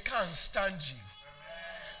 They can't stand you,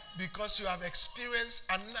 because you have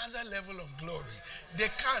experienced another level of glory. They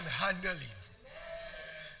can't handle you.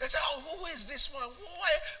 They say, oh, who is this one?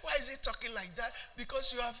 Why is he talking like that?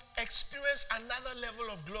 Because you have experienced another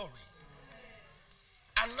level of glory.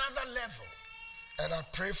 Another level. And I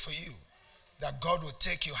pray for you that God will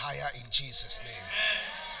take you higher in Jesus' name.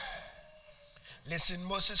 Listen,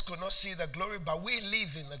 Moses could not see the glory, but we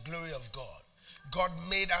live in the glory of God. God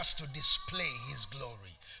made us to display his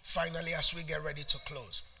glory. Finally, as we get ready to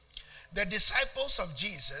close, the disciples of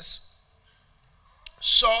Jesus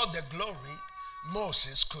saw the glory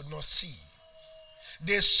Moses could not see.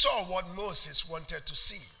 They saw what Moses wanted to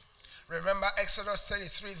see. Remember Exodus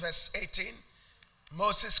 33 verse 18?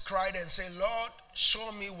 Moses cried and said, Lord,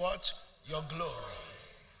 show me what? Your glory.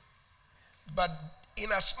 But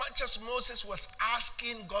in as much as Moses was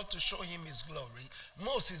asking God to show him his glory,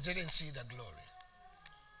 Moses didn't see the glory.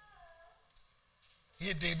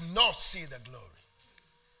 He did not see the glory.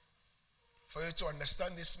 For you to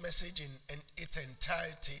understand this message in its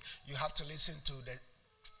entirety, you have to listen to the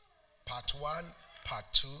part 1, part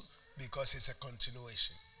 2, because it's a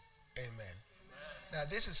continuation. Amen. Now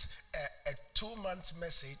this is a 2-month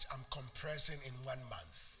message I'm compressing in 1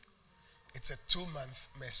 month. It's a 2-month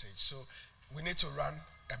message, so we need to run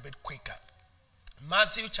a bit quicker.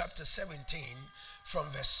 Matthew chapter 17 from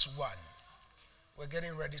verse 1. We're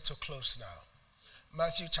getting ready to close now.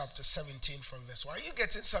 Matthew chapter 17 from verse 1. Are you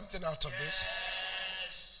getting something out of this?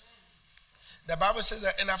 Yes. The Bible says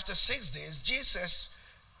that, and after 6 days, Jesus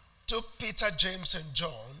took Peter, James, and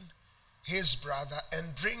John, his brother,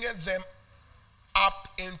 and bringeth them up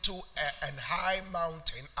into an high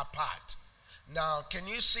mountain apart. Now, can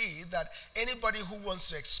you see that anybody who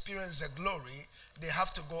wants to experience the glory, they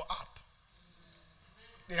have to go up.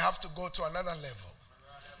 They have to go to another level.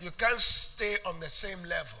 You can't stay on the same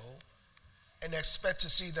level and expect to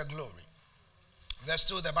see the glory. Verse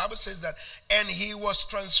 2, the Bible says that, and he was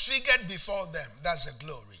transfigured before them. That's the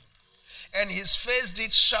glory. And his face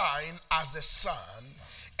did shine as the sun,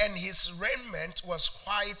 and his raiment was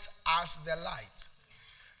white as the light.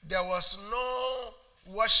 There was no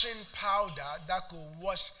washing powder that could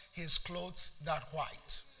wash his clothes that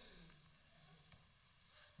white.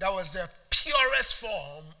 That was the purest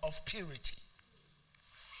form of purity.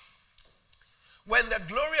 When the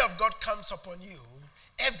glory of God comes upon you,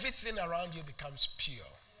 everything around you becomes pure.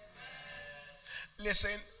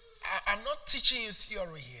 Listen, I'm not teaching you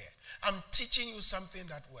theory here. I'm teaching you something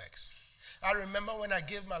that works. I remember when I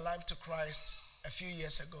gave my life to Christ a few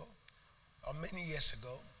years ago, or many years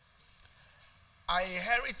ago, I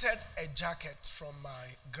inherited a jacket from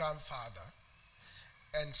my grandfather,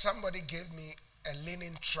 and somebody gave me a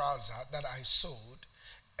linen trouser that I sewed,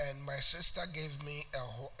 and my sister gave me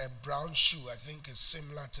a brown shoe, I think it's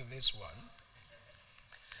similar to this one,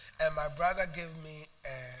 and my brother gave me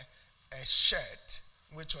a shirt,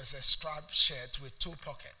 which was a striped shirt with 2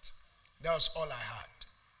 pockets. That was all I had.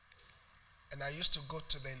 And I used to go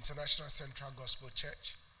to the International Central Gospel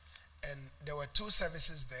Church, and there were 2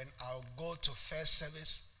 services then. I'll go to first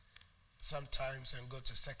service sometimes and go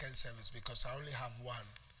to second service because I only have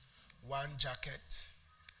one jacket,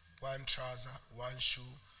 1 trouser, 1 shoe,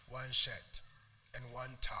 1 shirt, and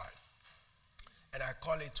 1 tie. And I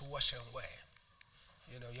call it wash and wear.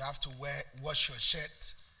 You know, you have to wash your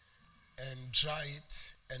shirt and dry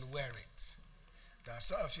it and wear it. Now,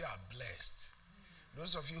 some of you are blessed.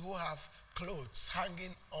 Those of you who have clothes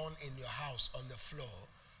hanging on in your house on the floor,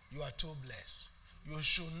 you are too blessed. You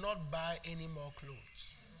should not buy any more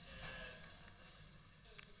clothes. Yes.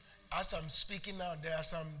 As I'm speaking now, there are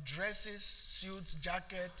some dresses, suits,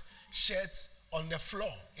 jackets, shirts on the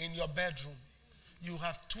floor in your bedroom. You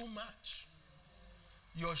have too much.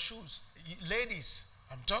 Your shoes. Ladies,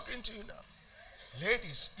 I'm talking to you now.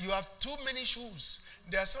 Ladies, you have too many shoes.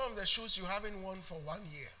 There are some of the shoes you haven't worn for 1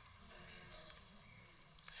 year.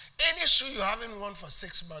 Any shoe you haven't worn for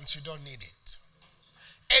 6 months, you don't need it.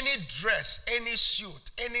 Any dress, any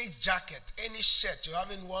suit, any jacket, any shirt you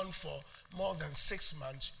haven't worn for more than 6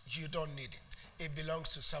 months, you don't need it. It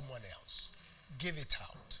belongs to someone else. Give it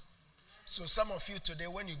out. So some of you today,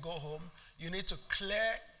 when you go home, you need to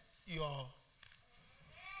clear your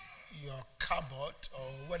cupboard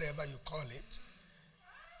or whatever you call it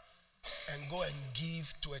and go and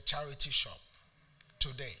give to a charity shop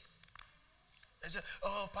today. They say,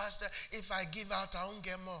 oh, Pastor, if I give out, I won't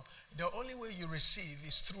get more. The only way you receive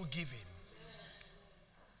is through giving.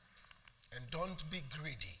 And don't be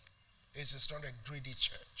greedy. This is not a greedy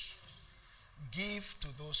church. Give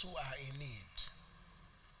to those who are in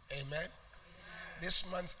need. Amen?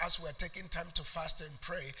 This month, as we're taking time to fast and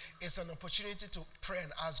pray, it's an opportunity to pray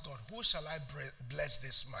and ask God, who shall I bless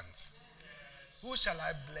this month? Who shall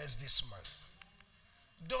I bless this month?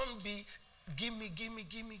 Don't be, give me.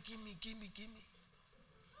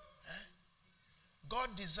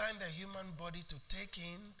 God designed the human body to take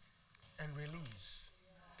in and release.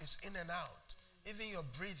 It's in and out. Even your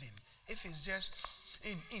breathing. If it's just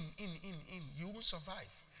in, you won't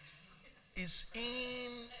survive. It's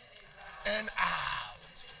in and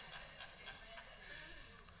out.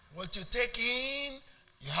 What you take in,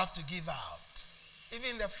 you have to give out.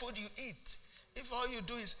 Even the food you eat. If all you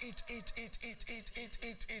do is eat,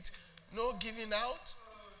 no giving out,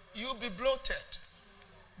 you'll be bloated.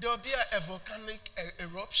 There will be a volcanic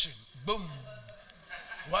eruption. Boom.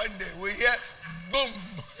 One day we hear boom.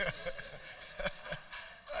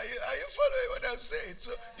 Are you following what I'm saying?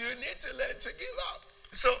 So you need to learn to give out.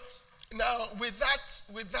 So now with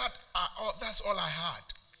that, that's all I had.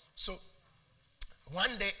 So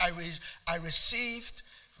one day I received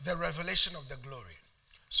the revelation of the glory.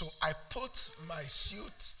 So I put my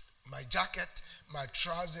suit, my jacket, my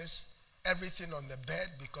trousers, everything on the bed,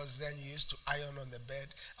 because then you used to iron on the bed.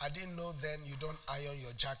 I didn't know then you don't iron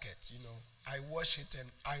your jacket, you know. I wash it and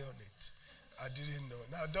iron it. I didn't know.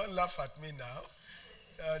 Now don't laugh at me now.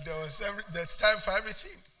 There's time for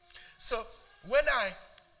everything. So when I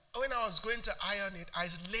was going to iron it, I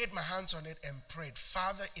laid my hands on it and prayed,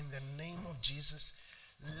 Father, in the name of Jesus,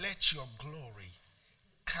 let your glory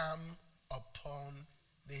come upon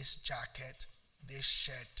this jacket, this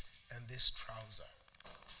shirt, and this trouser.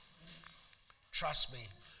 Trust me,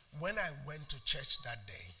 when I went to church that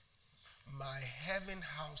day, my heaven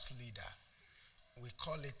house leader, we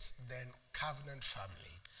call it then Covenant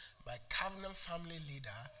Family, my Covenant Family leader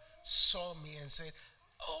saw me and said,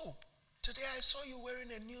 oh, today I saw you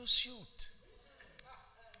wearing a new suit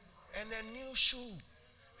and a new shoe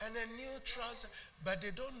and a new trouser, but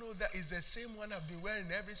they don't know that it's the same one I've been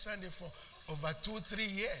wearing every Sunday for over 2-3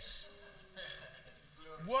 years.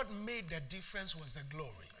 What made the difference was the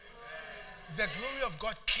glory. The glory of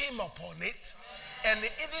God came upon it, and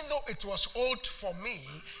even though it was old for me,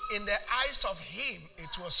 in the eyes of him,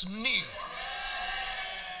 it was new.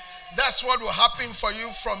 That's what will happen for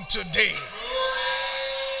you from today.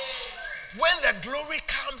 When the glory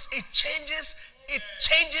comes, it changes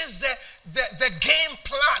the game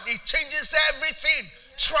plan. It changes everything.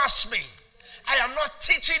 Trust me. I am not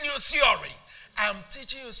teaching you theory. I'm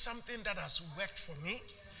teaching you something that has worked for me,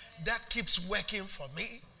 that keeps working for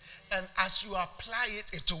me, and as you apply it,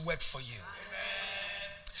 it will work for you.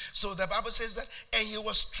 So the Bible says that, and he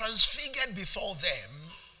was transfigured before them.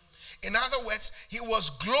 In other words, he was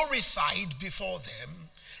glorified before them,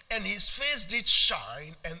 and his face did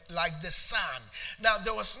shine and like the sun. Now,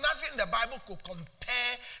 there was nothing the Bible could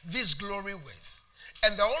compare this glory with.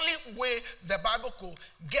 And the only way the Bible could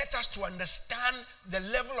get us to understand the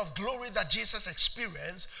level of glory that Jesus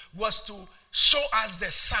experienced was to show us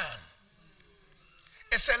the sun.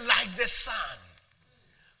 It said, like the sun.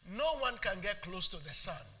 No one can get close to the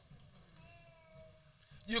sun.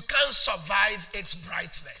 You can't survive its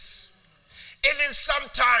brightness. Even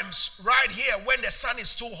sometimes, right here, when the sun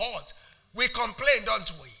is too hot, we complain,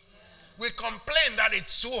 don't we? We complain that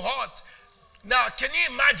it's too hot. Now, can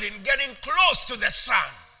you imagine getting close to the sun?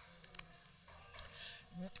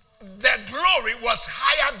 The glory was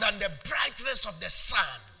higher than the brightness of the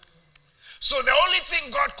sun. So the only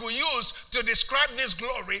thing God could use to describe this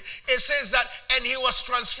glory, it says that, and he was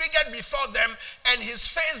transfigured before them, and his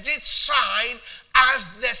face did shine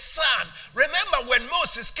as the sun. Remember when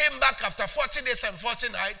Moses came back after 40 days and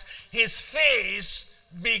 40 nights, his face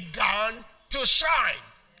began to shine.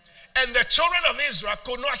 And the children of Israel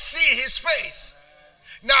could not see his face.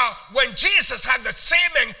 Now, when Jesus had the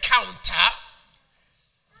same encounter,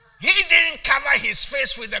 he didn't cover his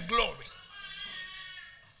face with a glory.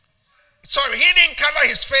 Sorry, he didn't cover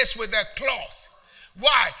his face with a cloth.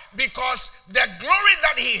 Why? Because the glory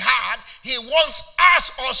that he had, he wants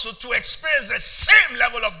us also to experience the same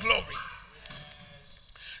level of glory.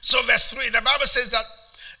 So verse 3, the Bible says that,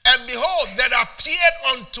 and behold, there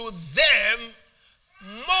appeared unto them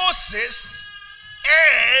Moses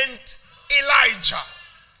and Elijah.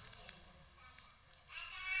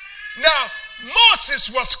 Now,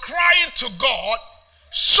 Moses was crying to God,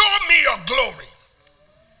 show me your glory.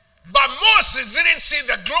 But Moses didn't see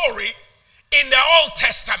the glory in the Old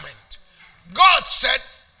Testament. God said,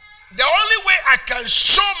 the only way I can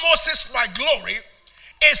show Moses my glory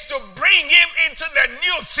is to bring him into the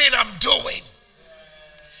new thing I'm doing.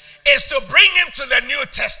 Is to bring him to the New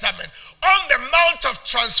Testament. On the Mount of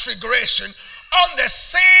Transfiguration, on the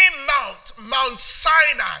same mount, Mount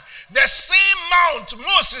Sinai, the same mount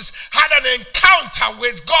Moses had an encounter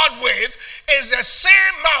with God with, is the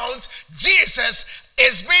same mount Jesus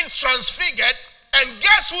is being transfigured. And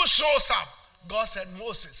guess who shows up? God said,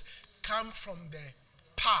 Moses, come from the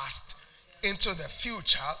past into the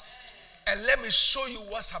future and let me show you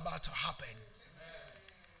what's about to happen.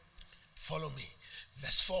 Follow me.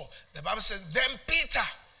 Verse 4, the Bible says, then Peter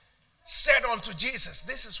said unto Jesus,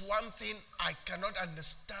 this is one thing I cannot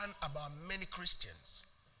understand about many Christians.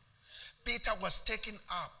 Peter was taken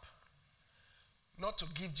up not to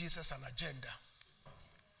give Jesus an agenda.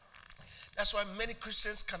 That's why many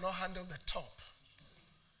Christians cannot handle the top.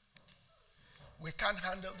 We can't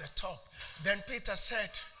handle the top. Then Peter said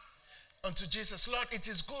unto Jesus, Lord, it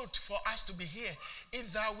is good for us to be here.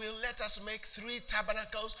 If thou wilt, let us make 3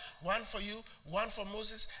 tabernacles, one for you, one for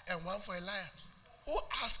Moses, and one for Elias. Who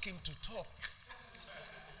asked him to talk?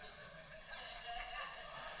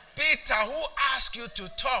 Peter, who asked you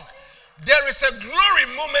to talk? There is a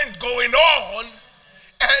glory moment going on,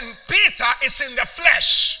 and Peter is in the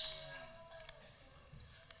flesh.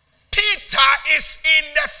 Peter is in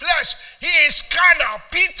the flesh. He is carnal.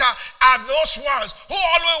 Peter are those ones who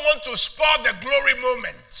always want to spoil the glory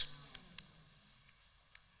moment.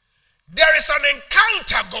 There is an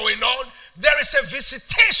encounter going on. There is a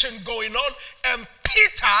visitation going on, and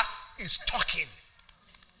Peter is talking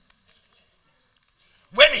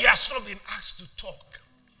when he has not been asked to talk.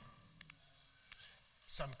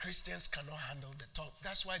 Some Christians cannot handle the talk.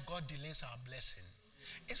 That's why God delays our blessing.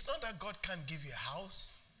 It's not that God can't give you a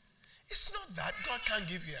house. It's not that God can't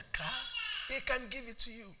give you a car. He can give it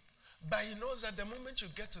to you. But he knows that the moment you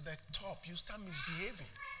get to the top, you start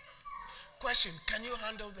misbehaving. Question, can you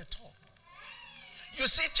handle the top? You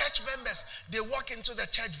see church members, they walk into the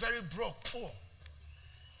church very broke, poor.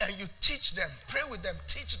 And you teach them, pray with them,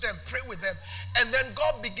 teach them, pray with them. And then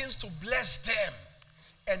God begins to bless them.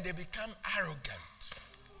 And they become arrogant.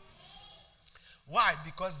 Why?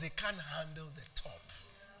 Because they can't handle the top.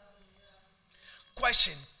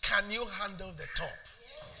 Question, can you handle the top?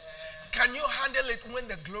 Can you handle it when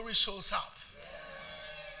the glory shows up?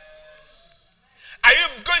 Are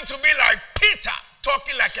you going to be like Peter,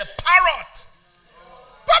 talking like a parrot?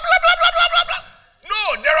 Blah, blah, blah, blah, blah, blah, blah.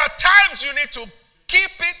 No, there are times you need to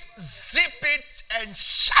keep it, zip it, and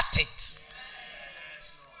shut it.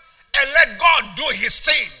 And let God do his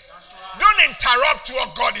thing. Don't interrupt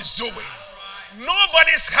what God is doing.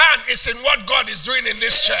 Nobody's hand is in what God is doing in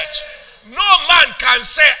this church. No man can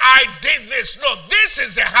say, I did this. No, this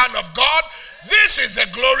is the hand of God. This is the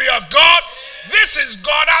glory of God. This is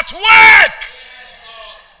God at work.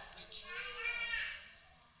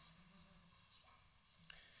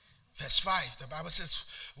 Verse 5, the Bible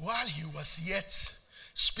says, while he was yet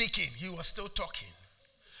speaking, he was still talking.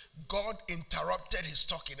 God interrupted his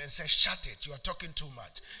talking and said, shut it, you are talking too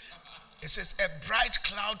much. It says, a bright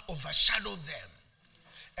cloud overshadowed them.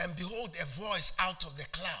 And behold, a voice out of the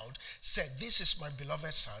cloud said, this is my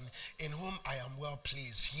beloved son, in whom I am well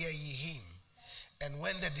pleased. Hear ye him. And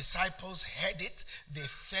when the disciples heard it, they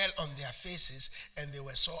fell on their faces and they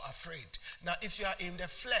were so afraid. Now, if you are in the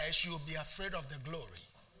flesh, you will be afraid of the glory.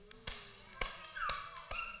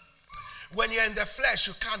 When you're in the flesh,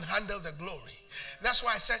 you can't handle the glory. That's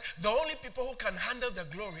why I said the only people who can handle the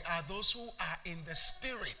glory are those who are in the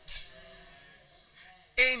spirit.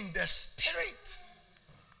 In the spirit.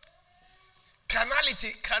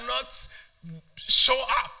 Carnality cannot show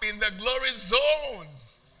up in the glory zone.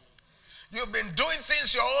 You've been doing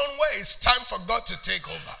things your own way. It's time for God to take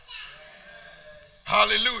over.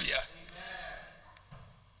 Hallelujah.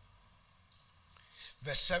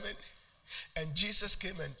 Verse 7. And Jesus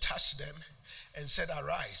came and touched them and said,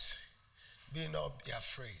 arise, be not be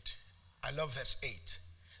afraid. I love verse 8.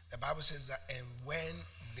 The Bible says that, and when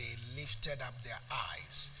they lifted up their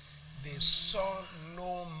eyes, they saw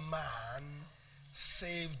no man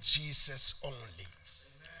save Jesus only.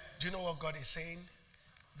 Do you know what God is saying?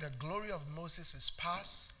 The glory of Moses is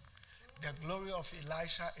past. The glory of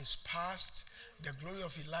Elisha is past. The glory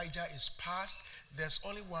of Elijah is past. There's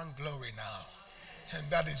only one glory now. And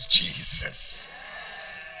that is Jesus.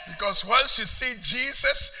 Because once you see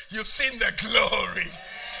Jesus, you've seen the glory.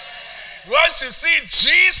 Once you see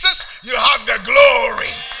Jesus, you have the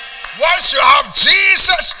glory. Once you have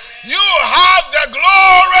Jesus, you have the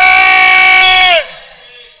glory.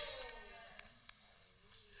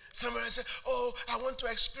 Somebody say, oh, I want to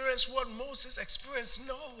experience what Moses experienced.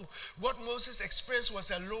 No. What Moses experienced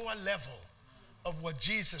was a lower level of what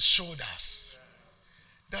Jesus showed us.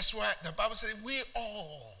 That's why the Bible says, we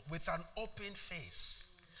all, with an open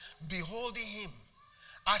face, beholding him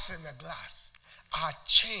as in a glass, are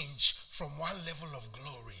changed from one level of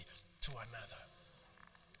glory to another.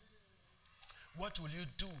 What will you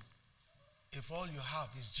do if all you have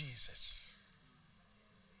is Jesus?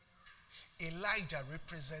 Elijah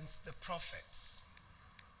represents the prophets.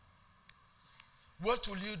 What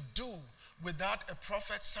will you do without a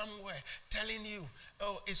prophet somewhere telling you,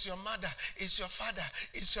 oh, it's your mother, it's your father,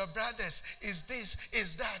 it's your brothers, it's this,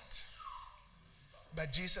 it's that?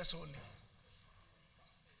 But Jesus only.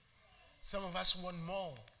 Some of us want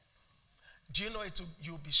more. Do you know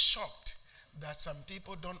you'll be shocked that some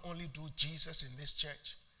people don't only do Jesus in this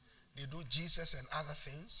church, they do Jesus and other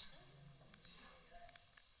things?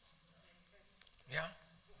 Yeah?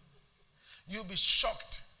 You'll be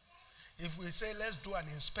shocked if we say, let's do an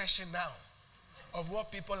inspection now of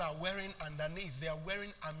what people are wearing underneath. They are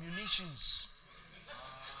wearing ammunitions.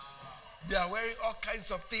 They are wearing all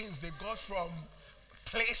kinds of things they got from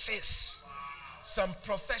places. Some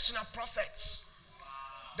professional prophets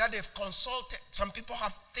that they've consulted. Some people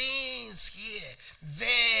have things here,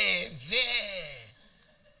 there.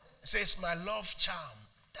 It says, my love charm.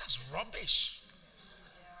 That's rubbish.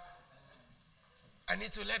 I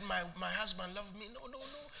need to let my husband love me. No.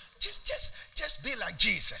 Just be like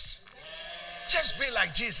Jesus. Just be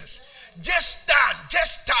like Jesus. Just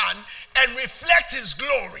stand and reflect his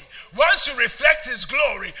glory. Once you reflect his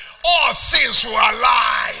glory, all things will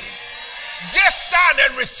align. Just stand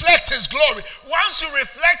and reflect his glory. Once you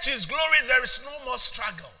reflect his glory, there is no more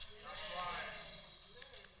struggle.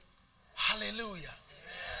 Hallelujah.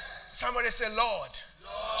 Somebody say, Lord,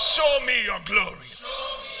 show me your glory.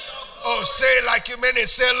 Oh, say it like you mean it.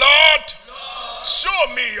 Say, Lord,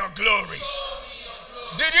 show me your glory.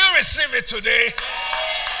 Did you receive it today?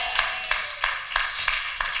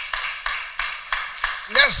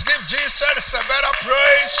 Let's give Jesus a better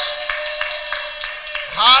praise.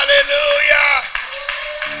 Hallelujah.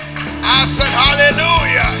 I said hallelujah.